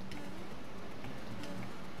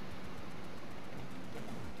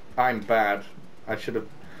 I'm bad. I should have.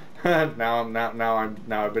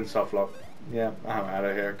 now I've been soft locked. Yeah, I'm out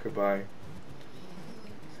of here. Goodbye.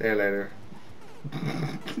 See you later.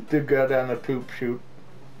 Did go down a poop chute.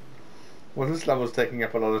 Well, this level's taking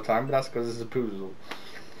up a lot of time, but that's because it's a puzzle.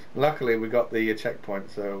 Luckily, we got the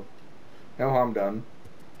checkpoint, so no harm done.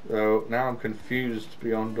 So now I'm confused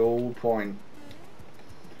beyond all point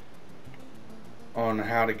on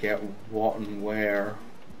how to get what and where.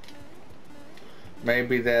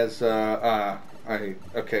 Maybe there's okay,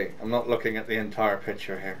 I'm not looking at the entire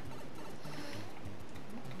picture here.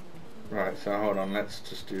 Right, so hold on, let's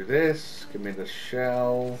just do this. Give me the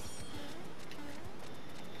shell.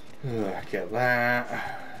 Get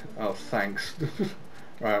that. Oh, thanks.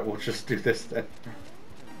 Right, we'll just do this then.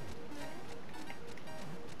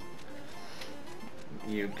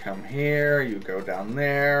 You come here, you go down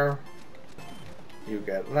there. You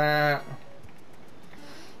get that.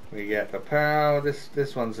 We get the POW.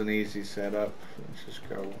 This one's an easy setup. Let's just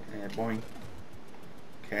go here, boing.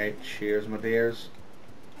 Okay, cheers, my dears.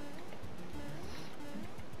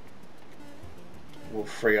 We'll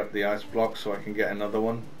free up the ice block so I can get another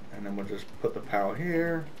one, and then we'll just put the POW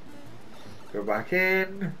here. Go back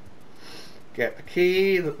in. Get the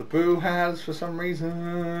key that the Boo has for some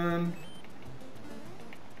reason.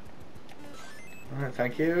 Alright,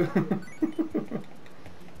 thank you.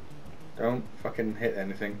 Don't fucking hit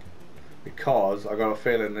anything, because I got a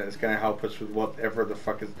feeling that it's going to help us with whatever the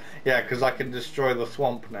fuck is. Yeah, because I can destroy the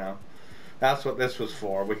swamp now. That's what this was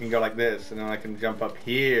for. We can go like this, and then I can jump up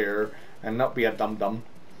here and not be a dum-dum.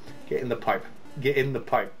 Get in the pipe. Get in the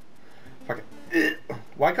pipe. Fucking.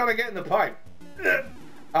 Why can't I get in the pipe?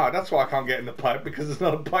 Oh, that's why I can't get in the pipe, because there's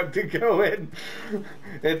not a pipe to go in.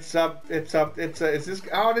 Is this?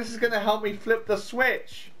 Oh, this is going to help me flip the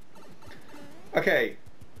switch. Okay.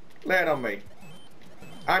 Lay it on me.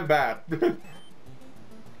 I'm bad.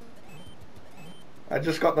 I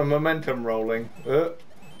just got the momentum rolling.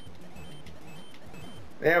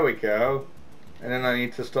 There we go. And then I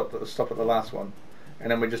need to stop at the last one.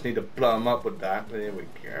 And then we just need to blow them up with that. There we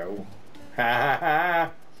go. Ha ha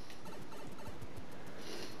ha.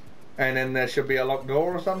 And then there should be a locked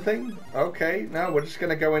door or something. Okay, no, we're just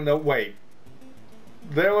going to go in the... Wait.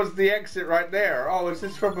 There was the exit right there. Oh, is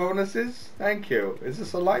this for bonuses? Thank you. Is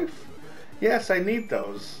this a life? Yes, I need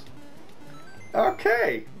those.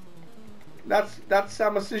 Okay. That's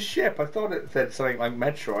Samus's ship. I thought it said something like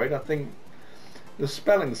Metroid. I think the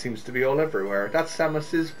spelling seems to be all everywhere. That's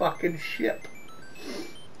Samus's fucking ship.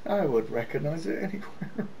 I would recognize it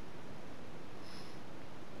anywhere.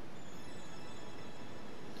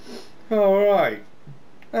 Alright.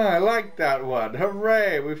 I like that one.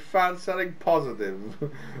 Hooray! We've found something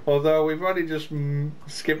positive. Although we've only just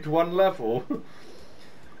skipped one level.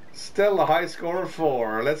 Still a high score of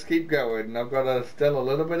 4. Let's keep going. I've got still a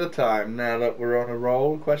little bit of time now that we're on a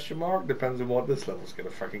roll, question mark. Depends on what this level's going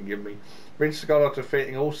to fucking give me. Reach the goal after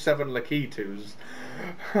defeating all 7 Lakitus.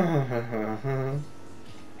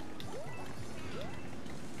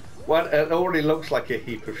 What? It already looks like a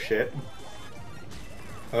heap of shit.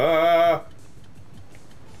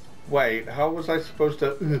 Wait, how was I supposed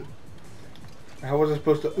to... How was I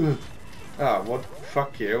supposed to... Ah, what?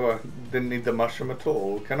 Fuck you. I didn't need the mushroom at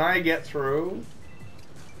all. Can I get through?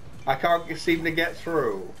 I can't seem to get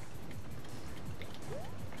through.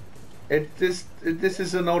 This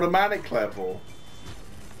is an automatic level.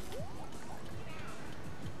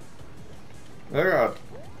 Oh god.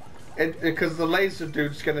 Because the laser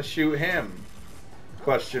dude's gonna shoot him.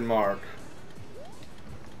 Question mark.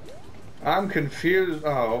 I'm confused.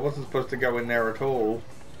 Oh, I wasn't supposed to go in there at all.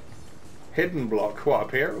 Hidden block. What,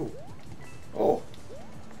 up here? Oh.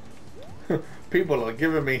 People are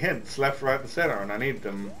giving me hints left, right, and center, and I need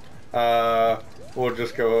them. We'll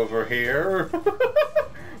just go over here.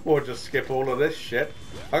 We'll just skip all of this shit.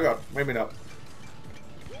 Oh god, maybe not.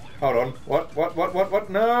 Hold on. What?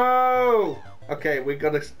 No! Okay, we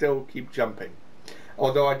gotta still keep jumping.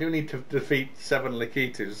 Although I do need to defeat 7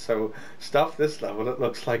 Lakitus, so stuff this level, it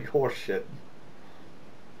looks like horseshit.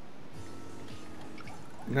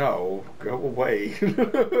 No, go away.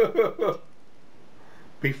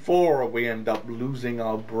 Before we end up losing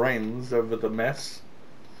our brains over the mess.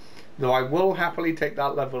 Though I will happily take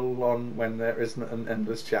that level on when there isn't an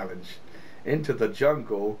endless challenge. Into the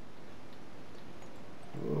jungle.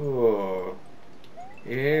 Oh.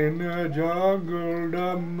 In the jungle,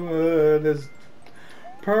 there's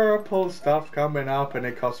purple stuff coming up, and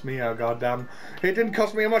it cost me a goddamn... It didn't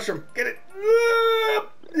cost me a mushroom. Get it?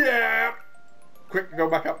 Yeah. Quick, go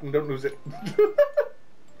back up and don't lose it.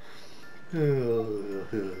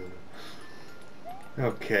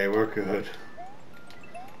 Okay, we're good.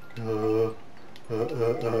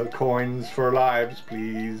 Coins for lives,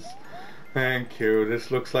 please. Thank you.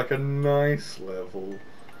 This looks like a nice level.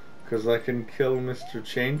 Because I can kill Mr.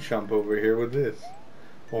 Chain Chomp over here with this.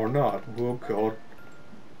 Or not. Oh god.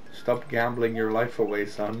 Stop gambling your life away,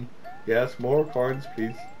 son. Yes, more coins,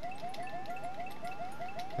 please.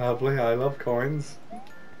 Lovely, I love coins.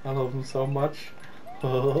 I love them so much.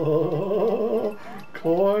 Oh,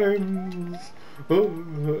 coins!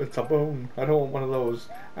 Oh, it's a bone. I don't want one of those.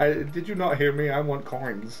 Did you not hear me? I want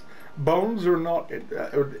coins. Bones are not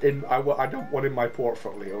I don't want in my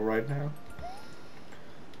portfolio right now.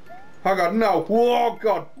 Oh god, no! Whoa,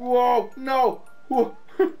 god! Whoa, no! Whoa.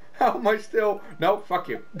 How am I still? No, fuck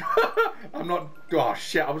you. I'm not. Oh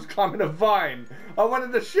shit! I was climbing a vine. I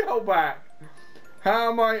wanted the shell back.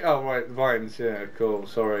 How am I? Oh right, vines. Yeah, cool.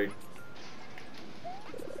 Sorry.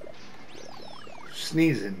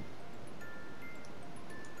 Sneezing.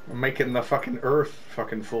 I'm making the fucking earth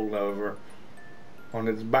fucking fall over on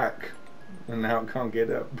its back, and now it can't get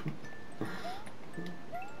up.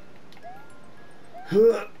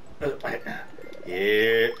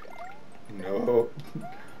 Yeah. No.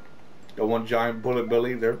 Don't want giant bullet bill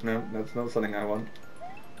either. No, that's not something I want.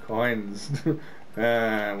 Coins.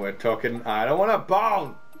 We're talking. I don't want a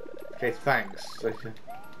bone. Okay, thanks.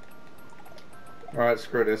 Alright,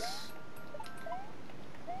 screw this.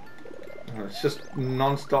 It's just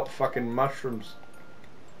non-stop fucking mushrooms.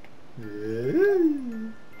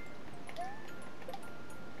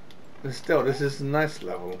 But still, this is a nice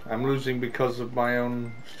level. I'm losing because of my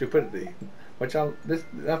own stupidity, which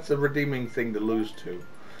that's a redeeming thing to lose to.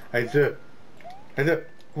 I do.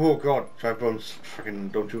 Oh god, try bones. Fucking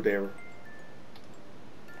don't you dare.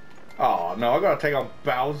 Oh no, I gotta take on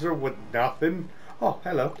Bowser with nothing. Oh,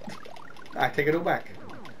 hello. I take it all back.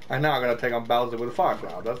 And now I gotta take on Bowser with a fire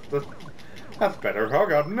cloud. That's better. Oh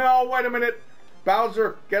god, no, wait a minute.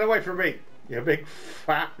 Bowser, get away from me. You big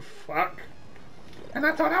fat fuck. And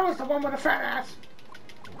I thought I was the one with the fat ass.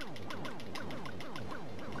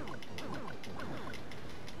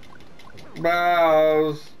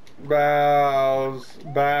 Bows,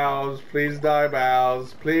 please die,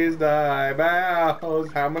 Bows, please die,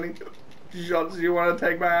 Bows. How many shots do you want to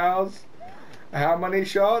take, Bows? How many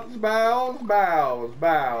shots, Bows?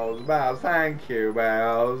 Bows. Thank you,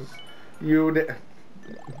 Bows. You did.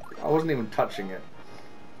 I wasn't even touching it.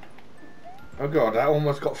 Oh god, I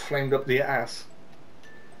almost got flamed up the ass.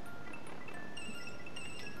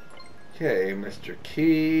 Okay, Mr.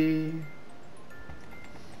 Key.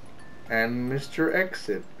 And Mr.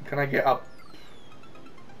 Exit. Can I get up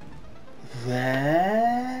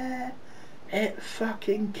there? It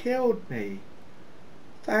fucking killed me.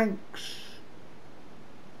 Thanks.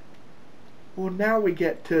 Well, now we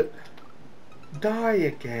get to die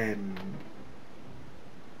again.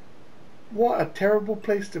 What a terrible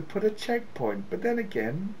place to put a checkpoint. But then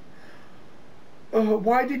again,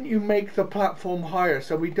 why didn't you make the platform higher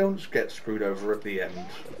so we don't get screwed over at the end?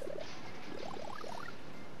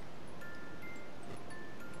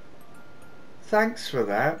 Thanks for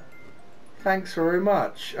that. Thanks very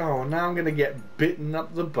much. Oh, now I'm going to get bitten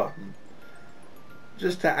up the bum.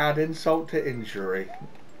 Just to add insult to injury.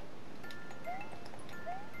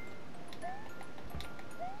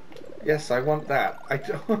 Yes, I want that.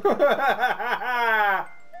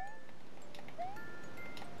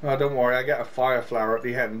 Oh, don't worry, I get a fire flower at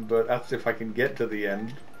the end, but that's if I can get to the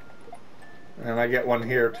end. And I get one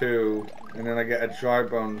here too. And then I get a dry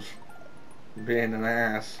bones being an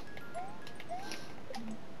ass.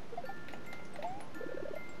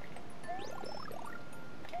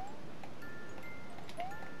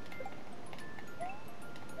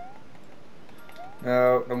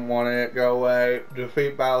 No, don't want it. Go away.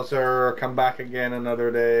 Defeat Bowser. Come back again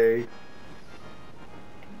another day.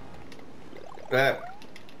 There.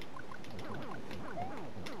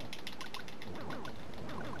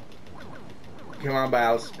 Come on,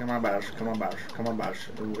 Bowser. Come on, Bowser. Come on, Bowser. Come on,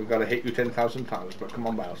 Bowser. We've got to hit you 10,000 times, but come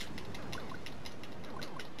on, Bowser.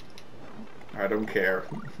 I don't care.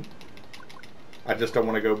 I just don't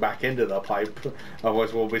want to go back into the pipe.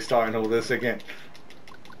 Otherwise, we'll be starting all this again.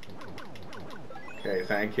 Okay,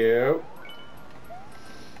 thank you.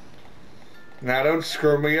 Now don't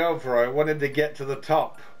screw me over. I wanted to get to the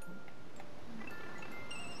top.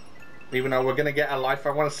 Even though we're going to get a life,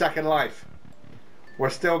 I want a second life.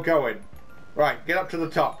 We're still going. Right, get up to the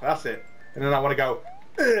top. That's it. And then I want to go,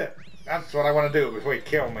 ugh. That's what I want to do before you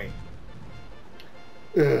kill me.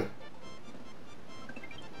 Ugh.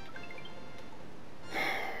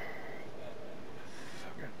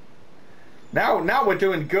 Now we're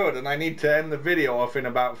doing good, and I need to end the video off in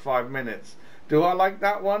about 5 minutes. Do I like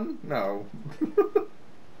that one? No.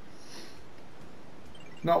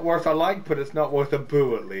 Not worth a like, but it's not worth a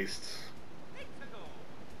boo at least.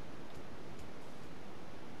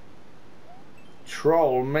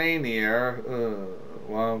 Troll Mania.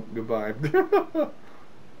 Well, goodbye.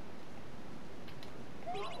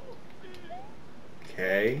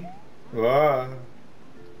 Okay.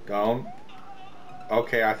 Don't.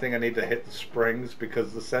 Okay, I think I need to hit the springs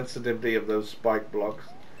because the sensitivity of those spike blocks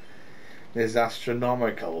is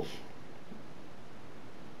astronomical.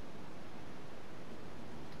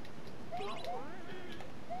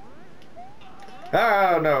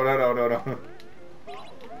 Oh, no.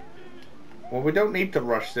 Well, we don't need to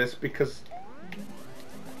rush this because...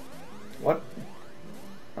 What?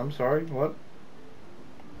 I'm sorry, what?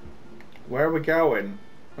 Where are we going?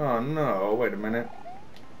 Oh, no, wait a minute.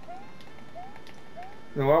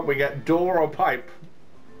 You know what? We get door or pipe.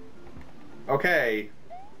 Okay.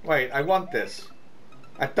 Wait, I want this.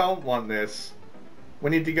 I don't want this. We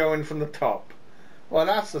need to go in from the top. Well,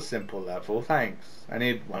 that's a simple level, thanks. I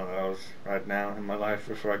need one of those right now in my life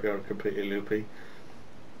before I go completely loopy.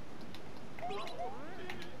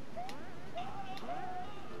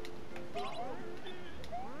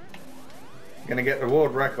 Gonna get the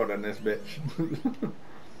world record on this bitch.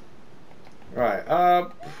 Right,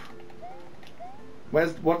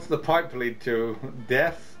 what's the pipe lead to?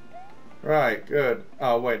 Death? Right, good.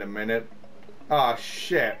 Oh, wait a minute. Oh,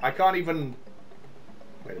 shit. I can't even...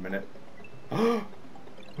 Wait a minute.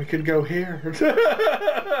 We could go here.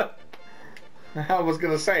 I was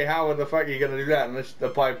gonna say, how the fuck are you gonna do that unless the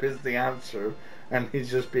pipe is the answer and he's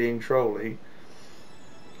just being trolly?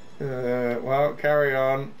 Well, carry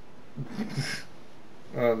on.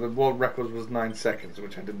 The world record was 9 seconds,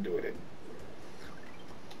 which I didn't do it in.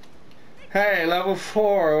 Hey, level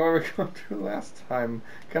 4, what were we going to do last time?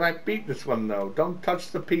 Can I beat this one though? Don't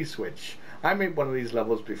touch the P-switch. I made one of these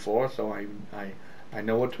levels before, so I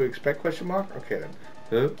know what to expect, question mark? Okay then.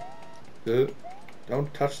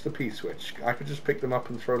 Don't touch the P-switch. I could just pick them up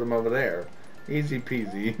and throw them over there. Easy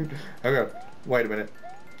peasy. Okay, wait a minute.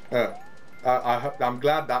 I'm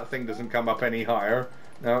glad that thing doesn't come up any higher.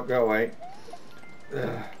 No, go away.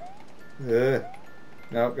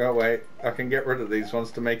 No, go away. I can get rid of these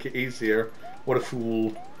ones to make it easier. What a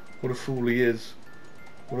fool. What a fool he is.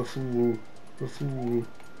 What a fool. What a fool.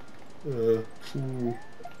 Fool.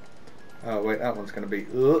 Oh, wait, that one's going to be...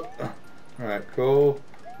 Alright, cool.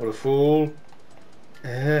 What a fool.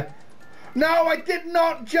 No, I did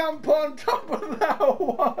not jump on top of that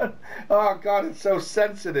one. Oh, God, it's so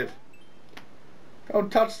sensitive.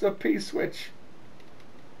 Don't touch the P-switch.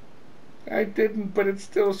 I didn't, but it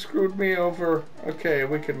still screwed me over. Okay,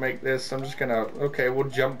 we can make this. I'm just gonna... Okay, we'll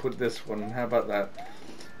jump with this one. How about that?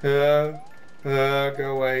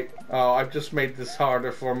 Go away. Oh, I've just made this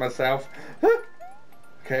harder for myself.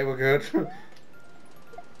 Okay, we're good.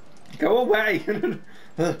 Go away!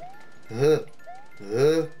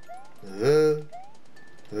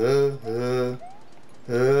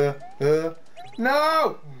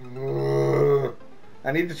 No!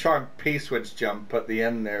 I need to try and P-switch jump at the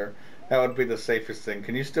end there. That would be the safest thing.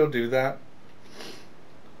 Can you still do that?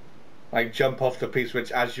 Like jump off the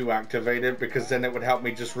P-switch as you activate it, because then it would help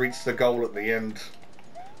me just reach the goal at the end.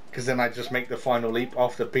 Because then I just make the final leap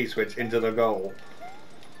off the P-switch into the goal.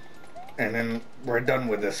 And then we're done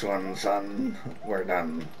with this one, son. We're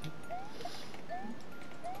done.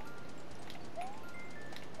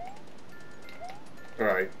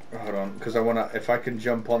 Alright, hold on, because I wanna, if I can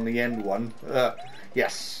jump on the end one.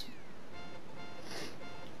 Yes.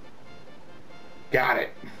 Got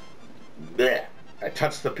it. Blech. I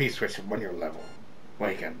touched the P-switch when you're level.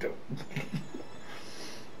 What you gonna do?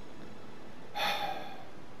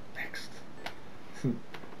 Next.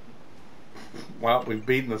 Well, we've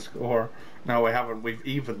beaten the score. No, we haven't. We've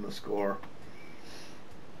evened the score.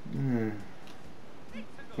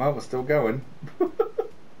 Well, we're still going.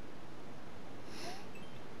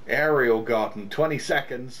 Aerial garden, 20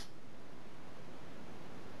 seconds.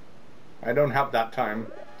 I don't have that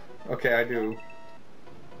time. Okay, I do.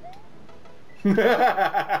 Oh,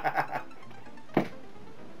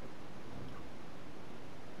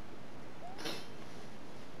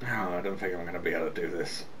 I don't think I'm going to be able to do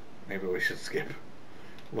this. Maybe we should skip.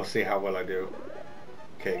 We'll see how well I do.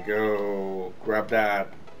 Okay, go. Grab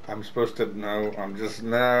that. I'm supposed to... No, I'm just...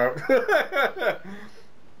 No.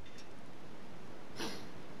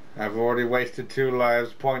 I've already wasted 2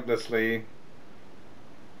 lives pointlessly.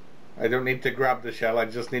 I don't need to grab the shell, I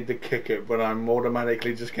just need to kick it, but I'm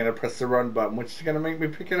automatically just going to press the run button, which is going to make me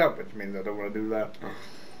pick it up, which means I don't want to do that.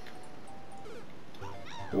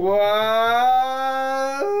 What?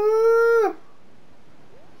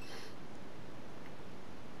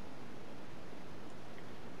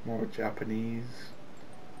 More Japanese.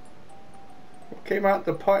 What came out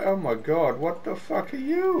the pipe? Oh my god, what the fuck are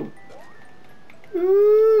you?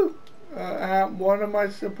 Ooh. What am I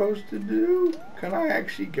supposed to do? Can I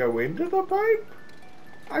actually go into the pipe?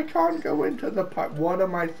 I can't go into the pipe. What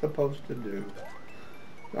am I supposed to do?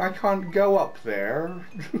 I can't go up there.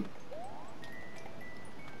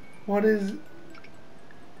 What is...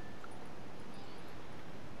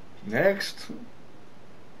 Next.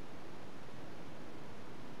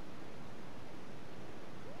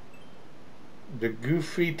 The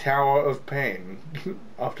Goofy Tower of Pain.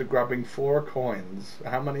 After grabbing 4 coins.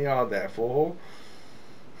 How many are there? 4?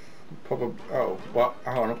 Probably. Oh, what?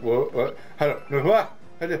 Hang on. Whoa, what? Hold on. What?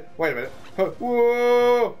 Wait a minute.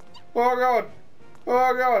 Whoa! Oh god!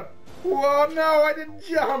 Oh god! Whoa! No, I didn't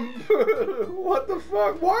jump. What the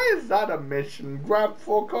fuck? Why is that a mission? Grab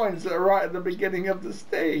 4 coins that are right at the beginning of the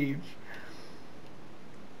stage.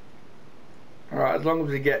 All right. As long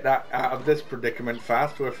as we get that out of this predicament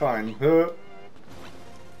fast, we're fine.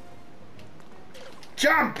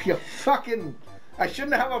 Jump, you fucking... I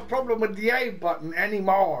shouldn't have a problem with the A button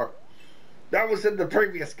anymore. That was in the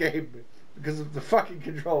previous game because of the fucking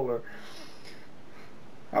controller.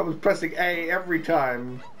 I was pressing A every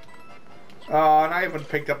time. Oh, and I haven't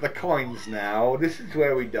picked up the coins now. This is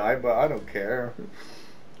where we die, but I don't care.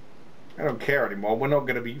 I don't care anymore. We're not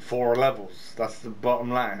going to beat 4 levels. That's the bottom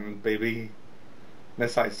line, baby.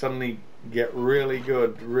 Unless I suddenly get really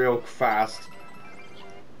good real fast.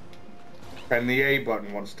 And the A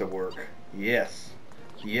button wants to work. Yes.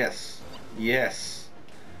 Yes. Yes.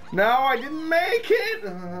 No, I didn't make it!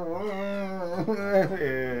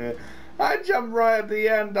 I jumped right at the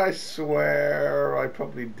end, I swear. I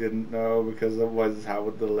probably didn't know, because otherwise how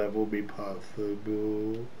would the level be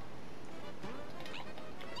possible?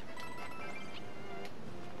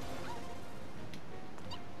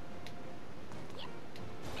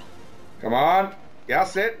 Come on!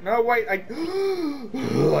 That's it! No, wait, I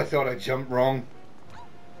thought I jumped wrong.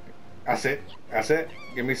 That's it. That's it.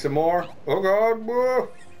 Give me some more. Oh god, whoa.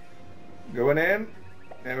 Going in.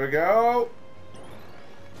 There we go.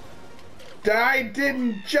 I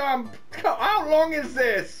didn't jump. How long is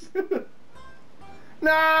this?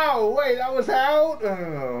 No, wait, that was out.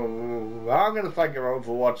 Oh, I'm gonna thank everyone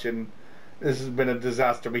for watching. This has been a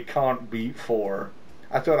disaster. We can't beat 4.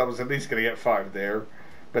 I thought I was at least gonna get 5 there,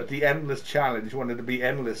 but the endless challenge wanted to be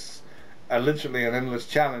endless. Literally an endless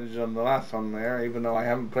challenge on the last one there, even though I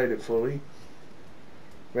haven't played it fully.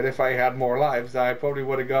 But if I had more lives, I probably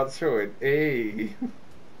would have got through it. Hey.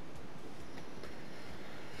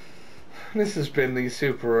 This has been the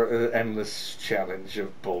super endless challenge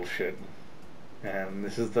of bullshit. And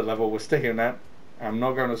this is the level we're sticking at. I'm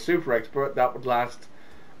not going to super expert. That would last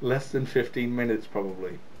less than 15 minutes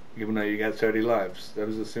probably. Even though you get 30 lives.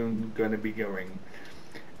 Those are soon going to be going.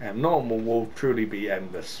 And normal will truly be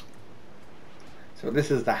endless. So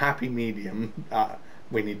this is the happy medium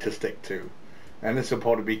we need to stick to. And this will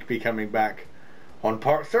probably be coming back on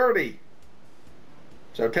part 30.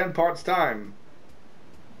 So 10 parts time.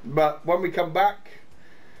 But when we come back,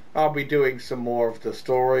 I'll be doing some more of the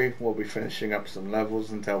story. We'll be finishing up some levels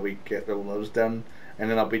until we get all those done. And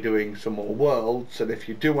then I'll be doing some more worlds. And if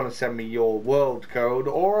you do want to send me your world code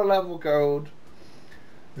or a level code,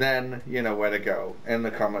 then you know where to go in the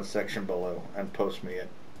comments section below and post me it.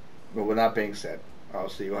 But with that being said, I'll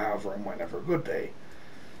see you however and whenever. Good day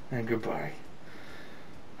and goodbye.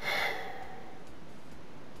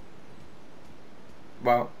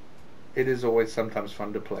 Well, it is always sometimes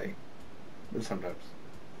fun to play, but sometimes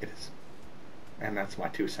it is. And that's my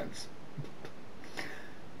 2 cents.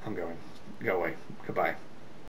 I'm going. Go away. Goodbye.